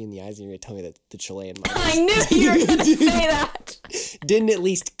going to look me in the eyes and you're going to tell me that the Chilean miners... I knew you were going to say that. Didn't at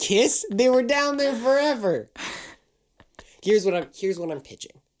least kiss? They were down there forever. Here's what I'm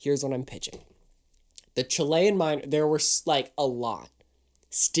pitching. The Chilean miner, there were like a lot.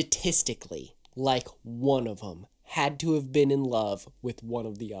 Statistically, like one of them had to have been in love with one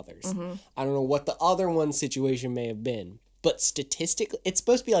of the others. Mm-hmm. I don't know what the other one's situation may have been, but statistically, it's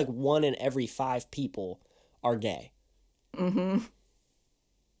supposed to be like 1 in every 5 people are gay. Mm-hmm.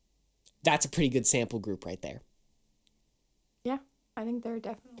 That's a pretty good sample group right there. Yeah, I think there's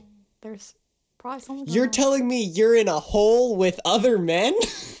probably someone. You're telling me you're in a hole with other men?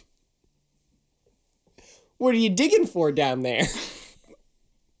 What are you digging for down there?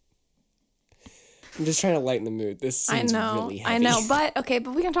 I'm just trying to lighten the mood. This seems really heavy. I know, but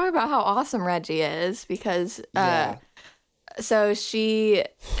we can talk about how awesome Reggie is because so she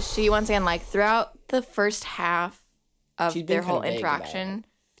once again, like, throughout the first half of their whole interaction,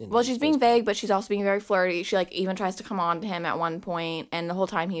 well, she's being vague, but she's also being very flirty. She, like, even tries to come on to him at one point, and the whole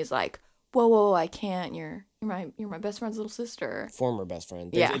time he's like, whoa, I can't. You're my best friend's little sister. Former best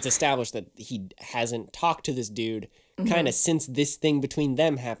friend. It's established that he hasn't talked to this dude kind of since this thing between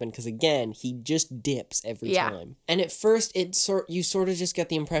them happened, because again, he just dips every time. And at first, you sort of just get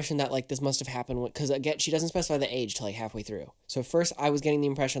the impression that, like, this must have happened because, again, she doesn't specify the age till, like, halfway through. So at first, I was getting the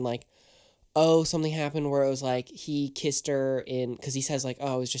impression, like, oh, something happened where it was like he kissed her because he says, like,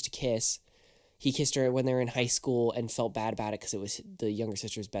 oh, it was just a kiss. He kissed her when they were in high school and felt bad about it because it was the younger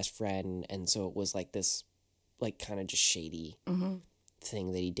sister's best friend, and so it was like this, like, kind of just shady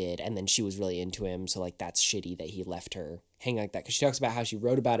thing that he did. And then she was really into him, so, like, that's shitty that he left her hanging like that, because she talks about how she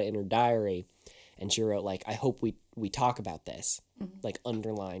wrote about it in her diary, and she wrote, like, I hope we talk about this, like,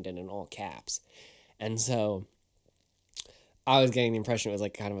 underlined and in all caps. And so I was getting the impression it was,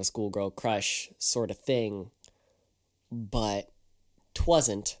 like, kind of a schoolgirl crush sort of thing, but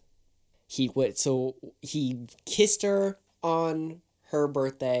 'twasn't. He kissed her on her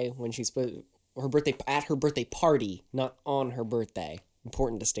birthday at her birthday party, not on her birthday.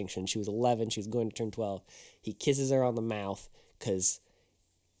 Important distinction. She was 11. She was going to turn 12. He kisses her on the mouth because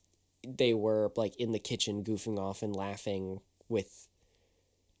they were, like, in the kitchen goofing off and laughing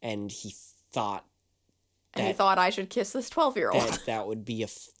and he thought I should kiss this 12-year-old. That would be a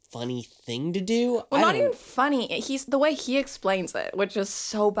funny thing to do. Well, not even funny. The way he explains it, which is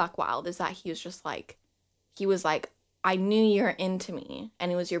so buck wild, is that he was like, I knew you were into me,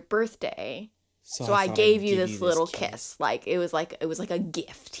 and it was your birthday, so I gave you this little kiss. Like, it was like a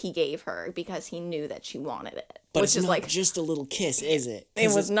gift he gave her because he knew that she wanted it. But it's not just a little kiss, is it?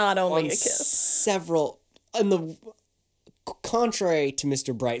 It was not only a kiss. On the contrary to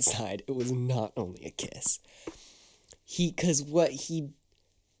Mr. Brightside, it was not only a kiss. Because what he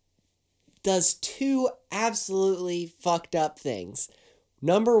does two absolutely fucked up things.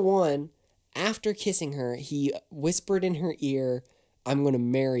 Number one, after kissing her, he whispered in her ear, I'm going to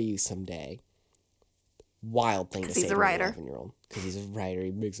marry you someday. Wild thing to say to an 11-year-old. Because he's a writer.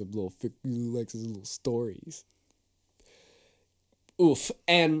 He makes up he likes his little stories. Oof.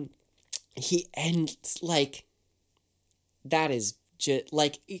 And that is just,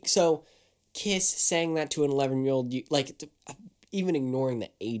 like, so Kiss saying that to an 11-year-old, like, even ignoring the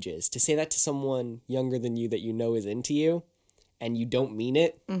ages, to say that to someone younger than you that you know is into you, and you don't mean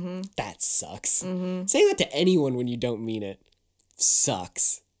it, that sucks. Saying that to anyone when you don't mean it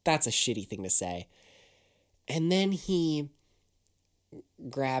sucks. That's a shitty thing to say. And then he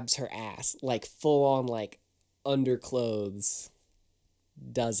grabs her ass, like, full on, like, underclothes,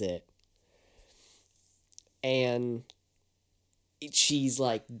 does it. And she's,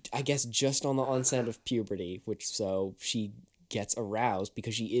 like, I guess just on the onset of puberty, so she gets aroused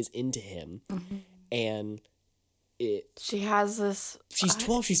because she is into him. And she has this, she's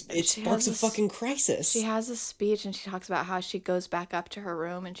 12, it sparks a fucking crisis. She has this speech, and she talks about how she goes back up to her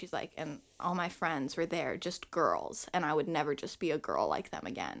room, and she's like, and all my friends were there, just girls, and I would never just be a girl like them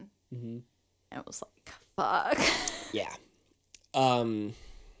again. And it was like, fuck. Yeah.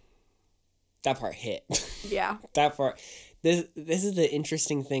 That part hit. Yeah. That part. This is the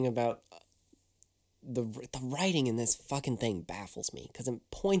interesting thing about the writing in this fucking thing baffles me, because at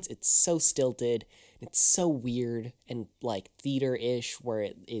points it's so stilted, and it's so weird and, like, theater-ish, where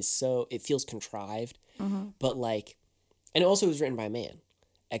it feels contrived, but, like, and it also was written by a man,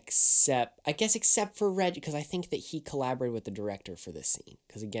 except for Reggie, because I think that he collaborated with the director for this scene,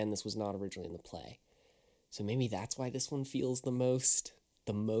 because again, this was not originally in the play, so maybe that's why this one feels the most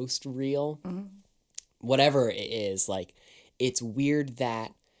real. Whatever it is, like, it's weird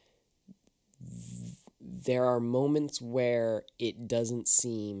that there are moments where it doesn't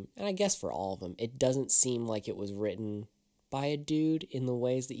seem, and I guess for all of them, it doesn't seem like it was written by a dude in the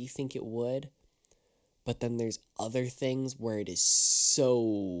ways that you think it would. But then there's other things where it is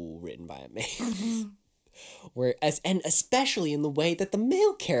so written by a man. And especially in the way that the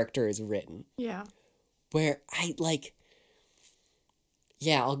male character is written. Yeah. Where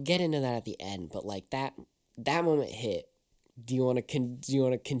I'll get into that at the end, but, like, that moment hit. Do you want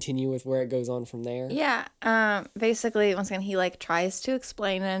to continue with where it goes on from there? Yeah. Basically, once again, he, like, tries to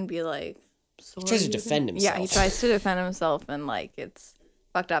explain it and be like, he tries to defend himself. Yeah, he tries to defend himself, and, like, it's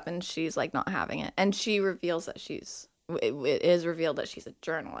fucked up, and she's, like, not having it. And she reveals that it is revealed that she's a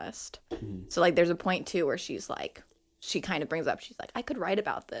journalist. So, like, there's a point too where she's like, she kind of brings up, she's like, I could write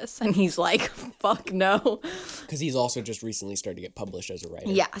about this. And he's like, fuck no. Because he's also just recently started to get published as a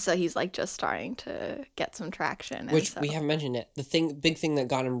writer. Yeah, so he's like just starting to get some traction. Which we haven't mentioned it. The big thing that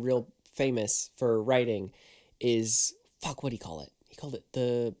got him real famous for writing is, fuck, what do you call it? He called it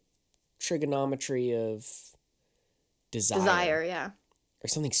the trigonometry of desire. Desire, yeah. Or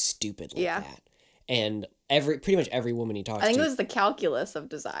something stupid like that. And pretty much every woman he talks to. I think it was the calculus of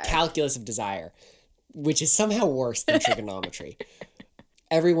desire. Calculus of desire. Which is somehow worse than trigonometry.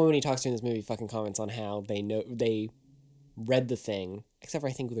 Every woman he talks to in this movie fucking comments on how they read the thing, except for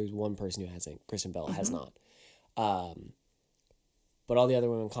I think there's one person who hasn't. Kristen Bell has not. But all the other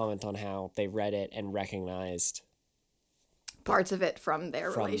women comment on how they read it and recognized parts of it from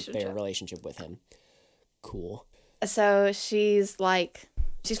their relationship with him. Cool. So she's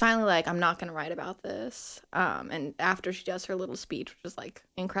finally like, I'm not gonna write about this. And after she does her little speech, which is like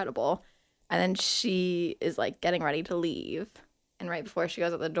incredible. And then she is, like, getting ready to leave. And right before she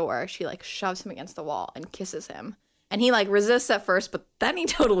goes out the door, she, like, shoves him against the wall and kisses him. And he, like, resists at first, but then he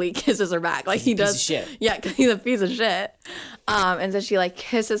totally kisses her back. Like, he does. Piece of shit. Yeah, because he's a piece of shit. And so she, like,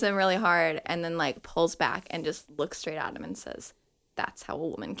 kisses him really hard and then, like, pulls back and just looks straight at him and says, that's how a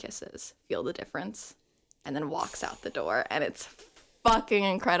woman kisses. Feel the difference? And then walks out the door. And it's fucking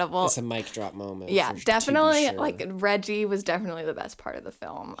incredible. It's a mic drop moment. Yeah, definitely. Sure. Like, Reggie was definitely the best part of the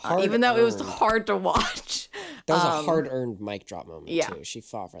film, even though it was hard to watch. That was a hard-earned mic drop moment too. She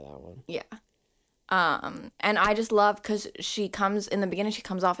fought for that one. Yeah. And I just love because in the beginning she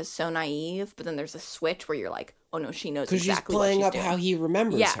comes off as so naive, but then there's a switch where you're like, oh no, she knows exactly what she's doing. Because she's playing up how he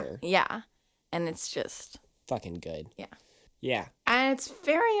remembers her. Yeah, and it's just fucking good. Yeah. Yeah. And it's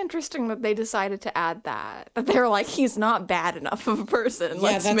very interesting that they decided to add that. That they're like, he's not bad enough of a person. Yeah,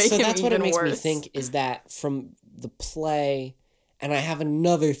 Let's make him that's what it makes worse. me think is that from the play, and I have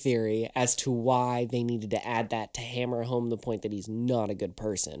another theory as to why they needed to add that to hammer home the point that he's not a good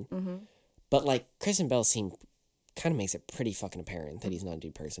person. Mm-hmm. But like Kristen Bell kind of makes it pretty fucking apparent that he's not a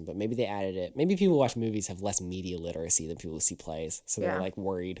good person. But maybe they added it. Maybe people who watch movies have less media literacy than people who see plays, so they're like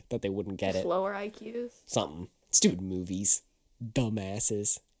worried that they wouldn't get it. Lower IQs. Something. Stupid movies.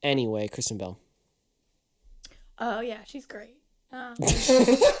 Dumbasses. Anyway, Kristen Bell. Oh, yeah, she's great. I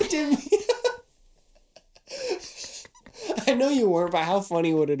know you weren't, but how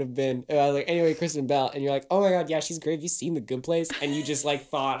funny would it have been if I was like, anyway, Kristen Bell, and you're like, oh my god, yeah, she's great. Have you seen The Good Place? And you just like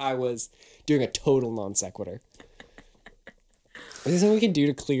thought I was doing a total non sequitur. Is there something we can do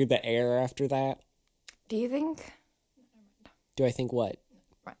to clear the air after that? Do you think? Do I think what?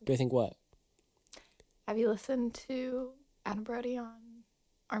 Right. Do I think what? Have you listened to Adam Brody on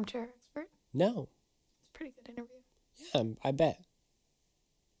Armchair Expert? No. It's a pretty good interview. Yeah, I bet.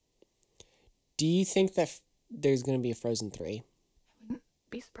 Do you think that there's going to be a Frozen 3? I wouldn't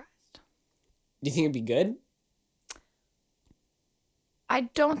be surprised. Do you think it'd be good? I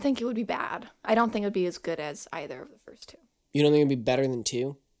don't think it would be bad. I don't think it would be as good as either of the first two. You don't think it'd be better than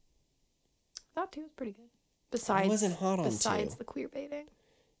 2? I thought 2 was pretty good. Besides, I wasn't hot on 2. Besides the queer baiting.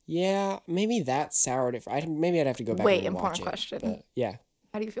 Yeah, maybe that soured it. Maybe I'd have to go back and watch it. Important question. But, yeah.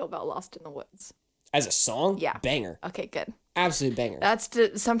 How do you feel about Lost in the Woods? As a song? Yeah. Banger. Okay, good. Absolute banger.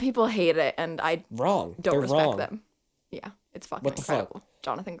 Some people hate it, and I don't respect them. Yeah, it's fucking incredible. Fuck?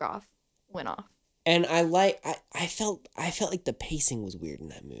 Jonathan Groff went off. And I felt like the pacing was weird in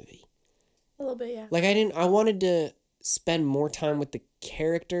that movie. A little bit, yeah. Like I wanted to spend more time with the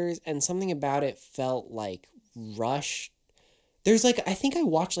characters, and something about it felt like rushed. There's like, I think I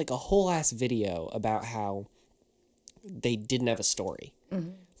watched like a whole ass video about how they didn't have a story.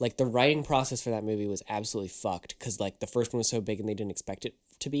 Mm-hmm. Like the writing process for that movie was absolutely fucked because like the first one was so big and they didn't expect it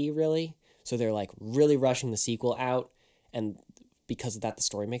to be really. So they're like really rushing the sequel out, and because of that, the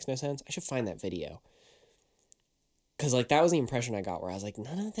story makes no sense. I should find that video. Because like that was the impression I got where I was like,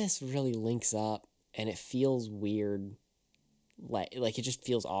 none of this really links up and it feels weird. Like it just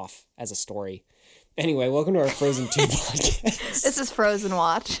feels off as a story. Anyway, welcome to our Frozen 2 podcast. This is Frozen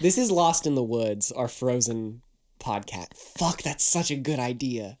Watch. This is Lost in the Woods, our Frozen podcast. Fuck, that's such a good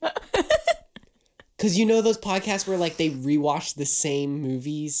idea. Because you know those podcasts where like they rewatch the same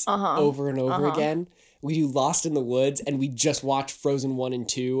movies over and over again? We do Lost in the Woods, and we just watch Frozen 1 and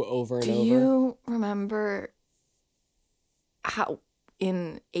 2 over and over. Do you remember how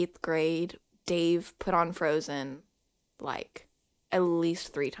in 8th grade, Dave put on Frozen like at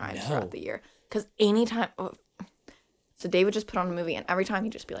least 3 times throughout the year? Because anytime... So Dave would just put on a movie, and every time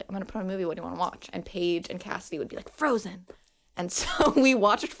he'd just be like, I'm going to put on a movie, what do you want to watch? And Paige and Cassidy would be like, Frozen. And so we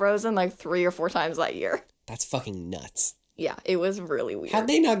watched Frozen like 3 or 4 times that year. That's fucking nuts. Yeah, it was really weird. How'd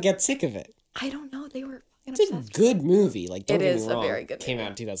they not get sick of it? I don't know. They were fucking obsessed. It's a good movie. Like, don't get me wrong. It is a very good movie. Came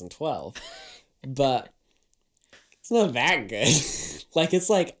out in 2012. But It's not that good. Like, it's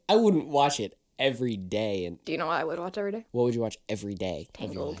like, I wouldn't watch it every day. And Do you know what I would watch every day? what would you watch every day of your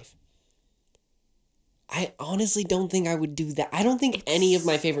Tangled. life? I honestly don't think I would do that. I don't think any of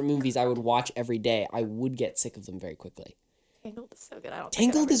my favorite movies I would watch every day. I would get sick of them very quickly. Tangled is so good. I don't.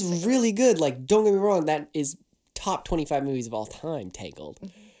 Tangled think I'd ever is see really good. Like, don't get me wrong, that is top 25 movies of all time, Tangled.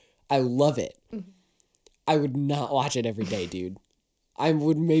 I love it. I would not watch it every day, dude. I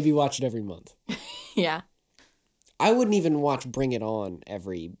would maybe watch it every month. it. Yeah, I wouldn't even watch Bring It On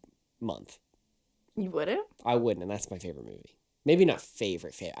every month. you wouldn't. I wouldn't, and that's my favorite movie. Maybe not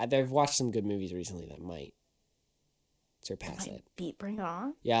favorite. I've watched some good movies recently that might surpass it. Beat Bring It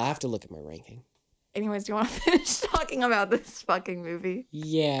On. Yeah, I'll have to look at my ranking. Anyways, do you want to finish talking about this fucking movie?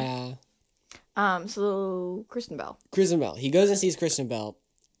 Yeah. So Kristen Bell, Kristen Bell. He goes and sees Kristen Bell,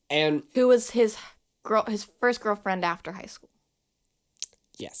 and who was his first girlfriend after high school.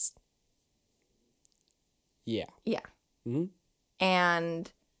 yes. Yeah. Yeah. Mm-hmm.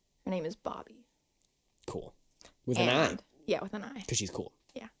 And her name is Bobby. Cool. With an I. Yeah, with an I. Because she's cool.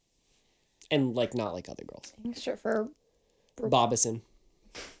 Yeah. And, like, not like other girls. Short for Bobison.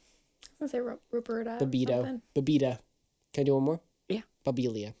 I was gonna say Ruperta. Babito. something. Babita. Can I do one more? Yeah.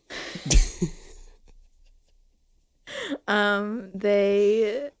 Babelia.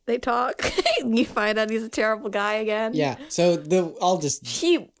 They talk. You find out he's a terrible guy again. Yeah. So I'll just.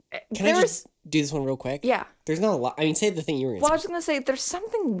 Can I just do this one real quick? Yeah. There's not a lot. I mean, say the thing you were going to Well, I was just gonna say there's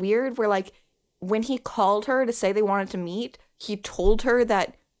something weird where, like, when he called her to say they wanted to meet, he told her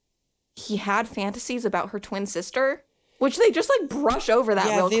that he had fantasies about her twin sister, which they just like brush over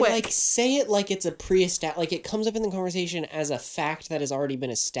that real quick. Like say it like it's a pre-established, like it comes up in the conversation as a fact that has already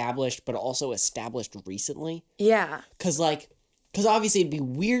been established, but also established recently. Yeah. Because obviously it'd be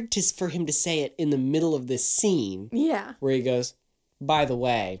weird for him to say it in the middle of this scene. Yeah. Where he goes, by the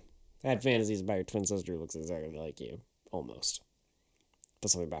way, I had fantasies about your twin sister who looks exactly like you. Almost.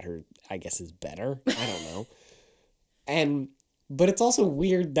 But something about her, I guess, is better. I don't know. But it's also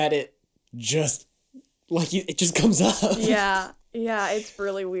weird that it just, like, it just comes up. Yeah. Yeah, it's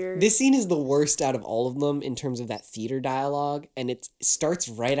really weird. This scene is the worst out of all of them in terms of that theater dialogue. And it starts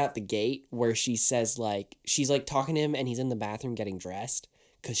right out the gate where she says, like, she's, like, talking to him and he's in the bathroom getting dressed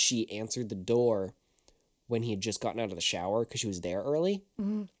because she answered the door when he had just gotten out of the shower because she was there early.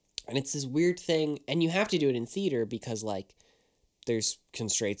 Mm-hmm. And it's this weird thing. And you have to do it in theater because, like, there's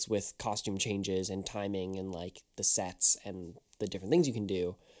constraints with costume changes and timing and, like, the sets and the different things you can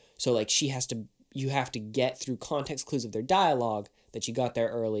do. So, like, you have to get through context clues of their dialogue that she got there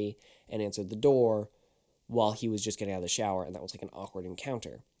early and answered the door while he was just getting out of the shower, and that was, like, an awkward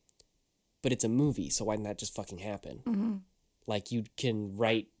encounter. But it's a movie, so why didn't that just fucking happen? Mm-hmm. Like, you can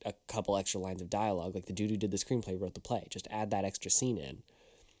write a couple extra lines of dialogue. Like, the dude who did the screenplay wrote the play. Just add that extra scene in.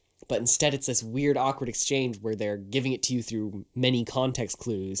 But instead, it's this weird, awkward exchange where they're giving it to you through many context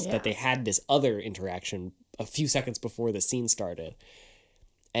clues that they had this other interaction a few seconds before the scene started.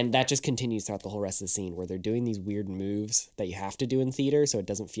 And that just continues throughout the whole rest of the scene where they're doing these weird moves that you have to do in theater so it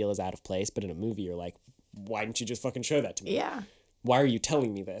doesn't feel as out of place. But in a movie, you're like, why didn't you just fucking show that to me? Yeah. Why are you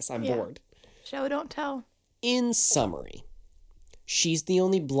telling me this? I'm bored. Show, don't tell. In summary, she's the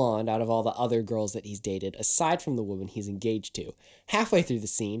only blonde out of all the other girls that he's dated, aside from the woman he's engaged to. Halfway through the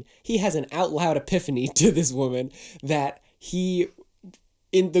scene, he has an out loud epiphany to this woman that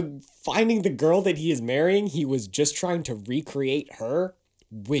finding the girl that he is marrying, he was just trying to recreate her,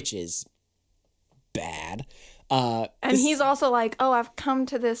 which is bad. And he's also like, oh, I've come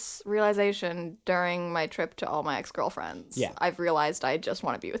to this realization during my trip to all my ex-girlfriends. Yeah. I've realized I just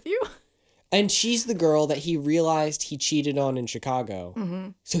want to be with you. And she's the girl that he realized he cheated on in Chicago. Mm-hmm.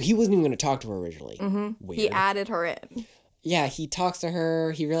 So he wasn't even going to talk to her originally. Mm-hmm. Weird. He added her in. Yeah, he talks to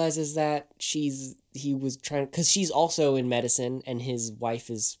her. He realizes that he was trying, because she's also in medicine and his wife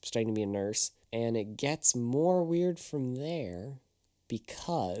is starting to be a nurse. And it gets more weird from there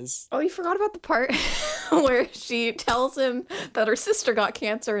because... Oh, you forgot about the part where she tells him that her sister got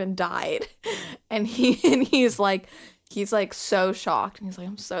cancer and died. And he's like so shocked. And he's like,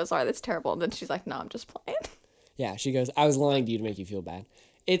 I'm so sorry. That's terrible. And then she's like, no, I'm just playing. Yeah, she goes, I was lying to you to make you feel bad.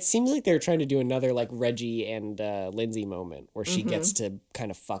 It seems like they're trying to do another, like, Reggie and Lindsay moment where she gets to kind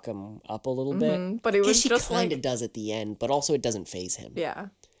of fuck him up a little bit. But it was she just kind of does at the end, but also it doesn't faze him. Yeah.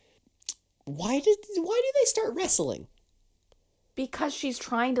 Why do they start wrestling? Because she's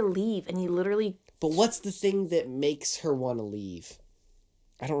trying to leave and he literally... But what's the thing that makes her want to leave?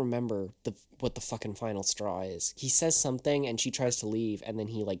 I don't remember what the fucking final straw is. He says something and she tries to leave and then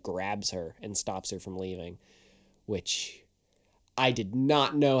he, like, grabs her and stops her from leaving. Which... I did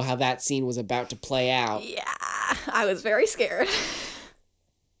not know how that scene was about to play out. Yeah, I was very scared.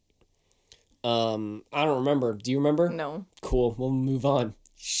 I don't remember. Do you remember? No. Cool. We'll move on.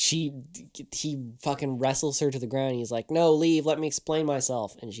 He fucking wrestles her to the ground. He's like, no, leave. Let me explain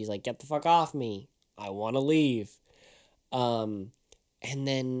myself. And she's like, get the fuck off me. I want to leave. And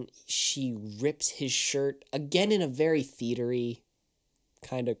then she rips his shirt again in a very theatery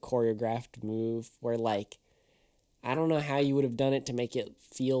kind of choreographed move where, like, I don't know how you would have done it to make it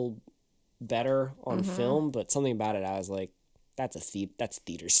feel better on film, but something about it, I was like, that's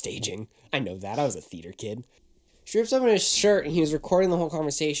theater staging. I know that. I was a theater kid. She rips open his shirt and he was recording the whole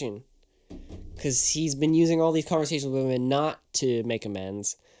conversation because he's been using all these conversations with women not to make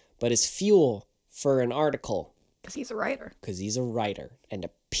amends, but as fuel for an article. Because he's a writer. Because he's a writer and a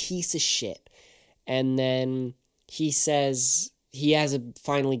piece of shit. And then he says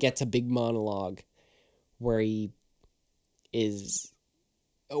finally gets a big monologue where it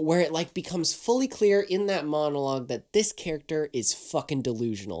like becomes fully clear in that monologue that this character is fucking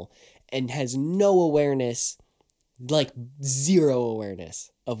delusional and has no awareness, like zero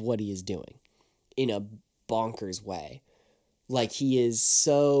awareness of what he is doing in a bonkers way. Like he is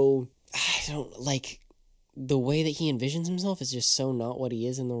so, the way that he envisions himself is just so not what he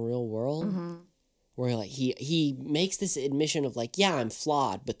is in the real world. Mm-hmm. Where like he makes this admission of like, yeah, I'm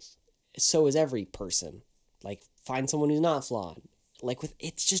flawed, but so is every person. Like find someone who's not flawed. Like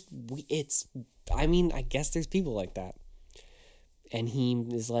I guess there's people like that. And he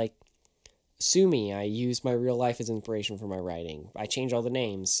is like, sue me, I use my real life as inspiration for my writing. I change all the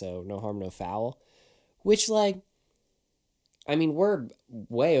names, so no harm, no foul. Which, like, I mean, we're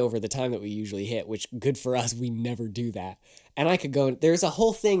way over the time that we usually hit, which, good for us, we never do that. And I could go, there's a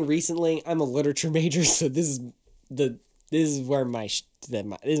whole thing recently, I'm a literature major, so this is where my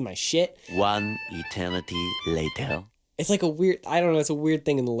shit. One eternity later. It's like it's a weird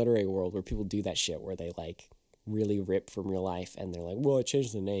thing in the literary world where people do that shit where they, like, really rip from real life and they're like, well, I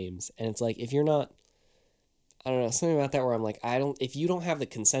changed the names. And it's like, if you're not, I don't know, something about that where I'm like, if you don't have the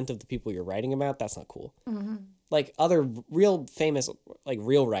consent of the people you're writing about, that's not cool. Mm-hmm. Like other real famous, like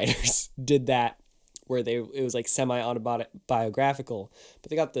real writers did that where it was like semi-autobiographical, but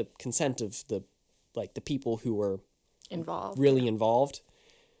they got the consent of the people who were really involved.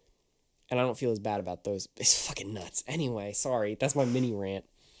 And I don't feel as bad about those. It's fucking nuts. Anyway, sorry. That's my mini rant.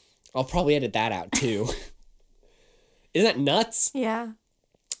 I'll probably edit that out too. Isn't that nuts? Yeah.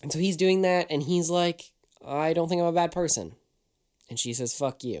 And so he's doing that, and he's like, I don't think I'm a bad person. And she says,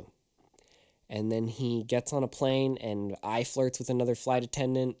 fuck you. And then he gets on a plane and flirts with another flight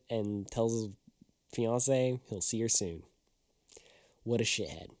attendant and tells his fiance he'll see her soon. What a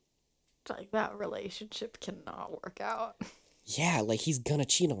shithead. Like, that relationship cannot work out. Yeah, like he's gonna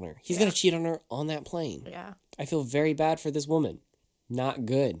cheat on her. He's gonna cheat on her on that plane. Yeah. I feel very bad for this woman. Not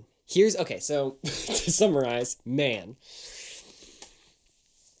good. So to summarize, man.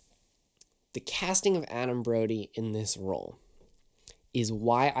 The casting of Adam Brody in this role is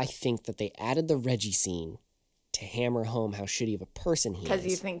why I think that they added the Reggie scene to hammer home how shitty of a person he is. Because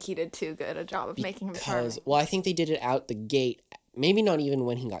you think he did too good a job of making him charming. Well, I think they did it out the gate. Maybe not even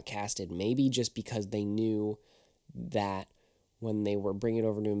when he got casted. Maybe just because they knew that when they were bringing it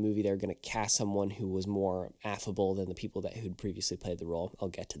over to a movie, they were going to cast someone who was more affable than the people who'd previously played the role. I'll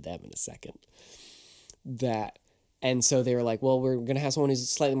get to them in a second. And so they were like, well, we're going to have someone who's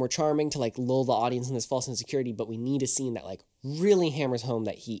slightly more charming to like lull the audience in this false insecurity, but we need a scene that like really hammers home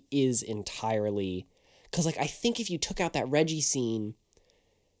that he is entirely... Because like I think if you took out that Reggie scene,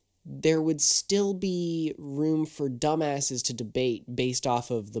 there would still be room for dumbasses to debate based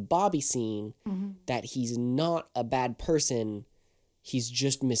off of the Bobby scene that he's not a bad person, he's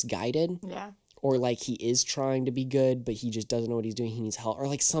just misguided. Yeah. Or like he is trying to be good, but he just doesn't know what he's doing, he needs help. Or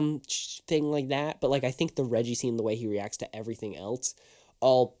like some thing like that. But like I think the Reggie scene, the way he reacts to everything else,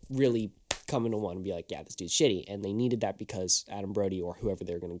 all really come into one and be like, yeah, this dude's shitty. And they needed that because Adam Brody or whoever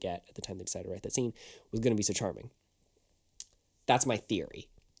they were going to get at the time they decided to write that scene was going to be so charming. That's my theory.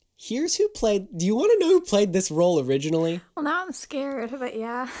 Here's who played... Do you want to know who played this role originally? Well, now I'm scared, but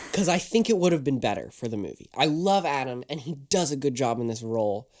yeah. Because I think it would have been better for the movie. I love Adam, and he does a good job in this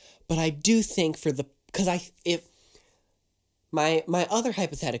role. But I do think for the... Because my other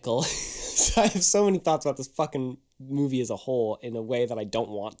hypothetical... So I have so many thoughts about this fucking movie as a whole in a way that I don't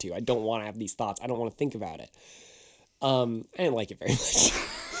want to. I don't want to have these thoughts. I don't want to think about it. I didn't like it very much.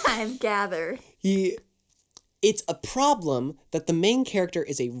 I've gathered. It's a problem that the main character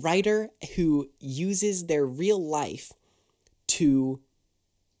is a writer who uses their real life to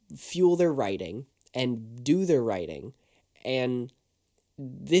fuel their writing and do their writing. And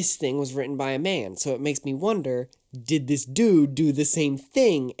this thing was written by a man. So it makes me wonder, did this dude do the same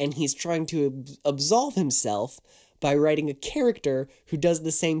thing? And he's trying to absolve himself by writing a character who does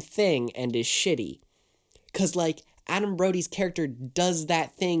the same thing and is shitty. Because, like, Adam Brody's character does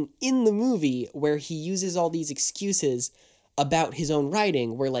that thing in the movie where he uses all these excuses about his own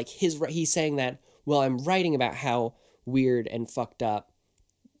writing, where, like, he's saying that, well, I'm writing about how weird and fucked up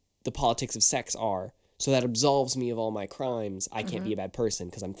the politics of sex are, so that absolves me of all my crimes. I can't be a bad person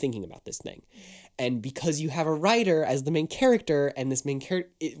because I'm thinking about this thing. And because you have a writer as the main character, and this main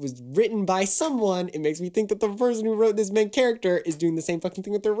character, it was written by someone, it makes me think that the person who wrote this main character is doing the same fucking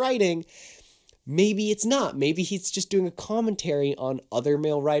thing with their writing. Maybe it's not. Maybe he's just doing a commentary on other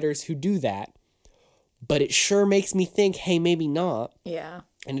male writers who do that. But it sure makes me think, hey, maybe not. Yeah.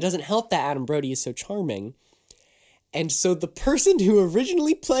 And it doesn't help that Adam Brody is so charming. And so the person who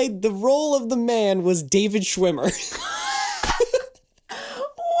originally played the role of the man was David Schwimmer.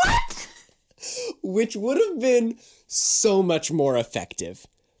 What? Which would have been so much more effective.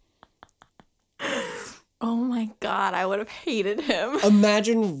 Oh my god, I would have hated him.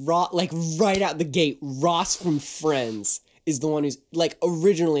 Imagine, like, right out the gate, Ross from Friends is the one who's, like,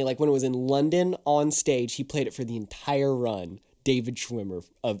 originally, like, when it was in London on stage, he played it for the entire run, David Schwimmer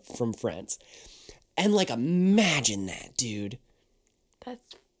from Friends. And, like, imagine that, dude.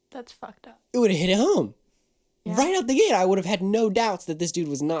 That's fucked up. It would have hit home. Yeah. Right out the gate, I would have had no doubts that this dude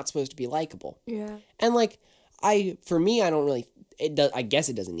was not supposed to be likable. Yeah. And, like, for me, I don't really... I guess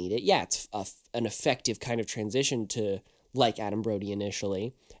it doesn't need it. Yeah, it's an effective kind of transition to like Adam Brody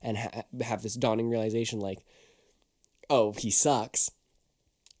initially and have this dawning realization like, oh, he sucks.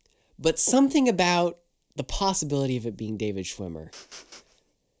 But something about the possibility of it being David Schwimmer,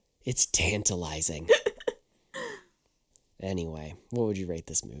 it's tantalizing. Anyway, what would you rate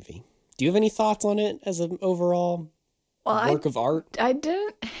this movie? Do you have any thoughts on it as an overall work of art? I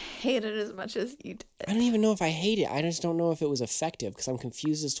didn't hate it as much as you did. I don't even know if I hate it. I just don't know if it was effective because I'm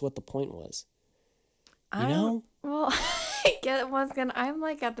confused as to what the point was. You know? Well, I get I'm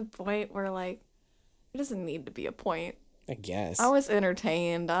like at the point where like it doesn't need to be a point. I guess. I was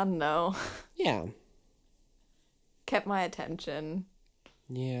entertained. I don't know. Yeah. Kept my attention.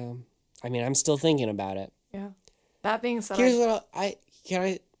 Yeah. I mean, I'm still thinking about it. Yeah. That being said, here's what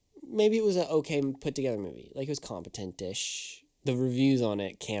maybe it was an okay put together movie. Like, it was competent-ish. The reviews on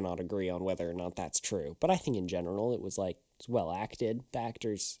it cannot agree on whether or not that's true. But I think in general it was like well acted. The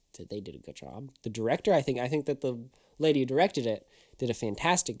actors they did a good job. The director, I think that the lady who directed it did a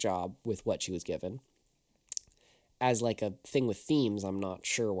fantastic job with what she was given. As like a thing with themes, I'm not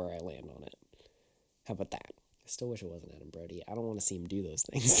sure where I land on it. How about that? I still wish it wasn't Adam Brody. I don't want to see him do those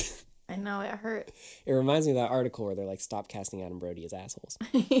things. I know, it hurt. It reminds me of that article where they're like, stop casting Adam Brody as assholes.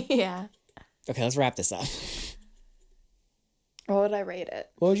 Yeah. Okay, let's wrap this up. What would I rate it?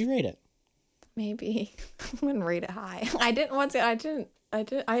 What would you rate it? Maybe I wouldn't rate it high. I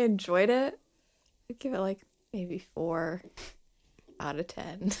enjoyed it. I'd give it like maybe 4 out of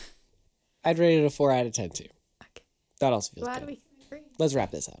 10. I'd rate it a 4 out of 10 too. Okay. That also feels Glad good. we can agree. Let's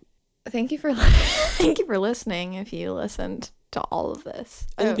wrap this up. Thank you for listening. If you listened to all of this,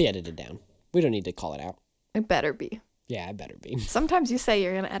 It'll be edited down. We don't need to call it out. It better be. Yeah, I better be. Sometimes you say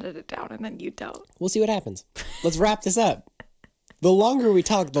you're gonna edit it down and then you don't. We'll see what happens. Let's wrap this up. The longer we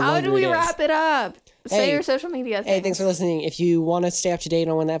talk, the longer it is. How do we wrap it up? Say Hey. your social media things. Hey, thanks for listening. If you want to stay up to date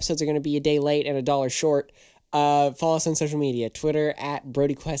on when the episodes are going to be a day late and $1 short, follow us on social media. Twitter at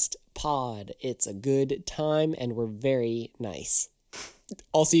BrodyQuestPod. It's a good time and we're very nice.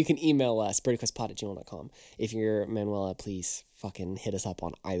 Also, you can email us, BrodyQuestPod@gmail.com. If you're Manuela, please fucking hit us up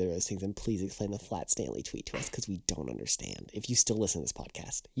on either of those things and please explain the Flat Stanley tweet to us because we don't understand. If you still listen to this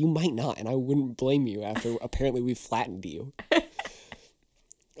podcast, you might not, and I wouldn't blame you after apparently we flattened you.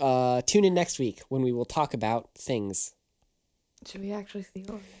 Tune in next week when we will talk about things. Should we actually see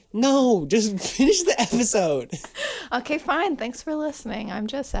what? No, just finish the episode. Okay, fine. Thanks for listening. I'm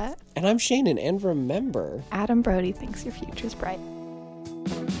Josette. And I'm Shannon, and remember, Adam Brody thinks your future's bright.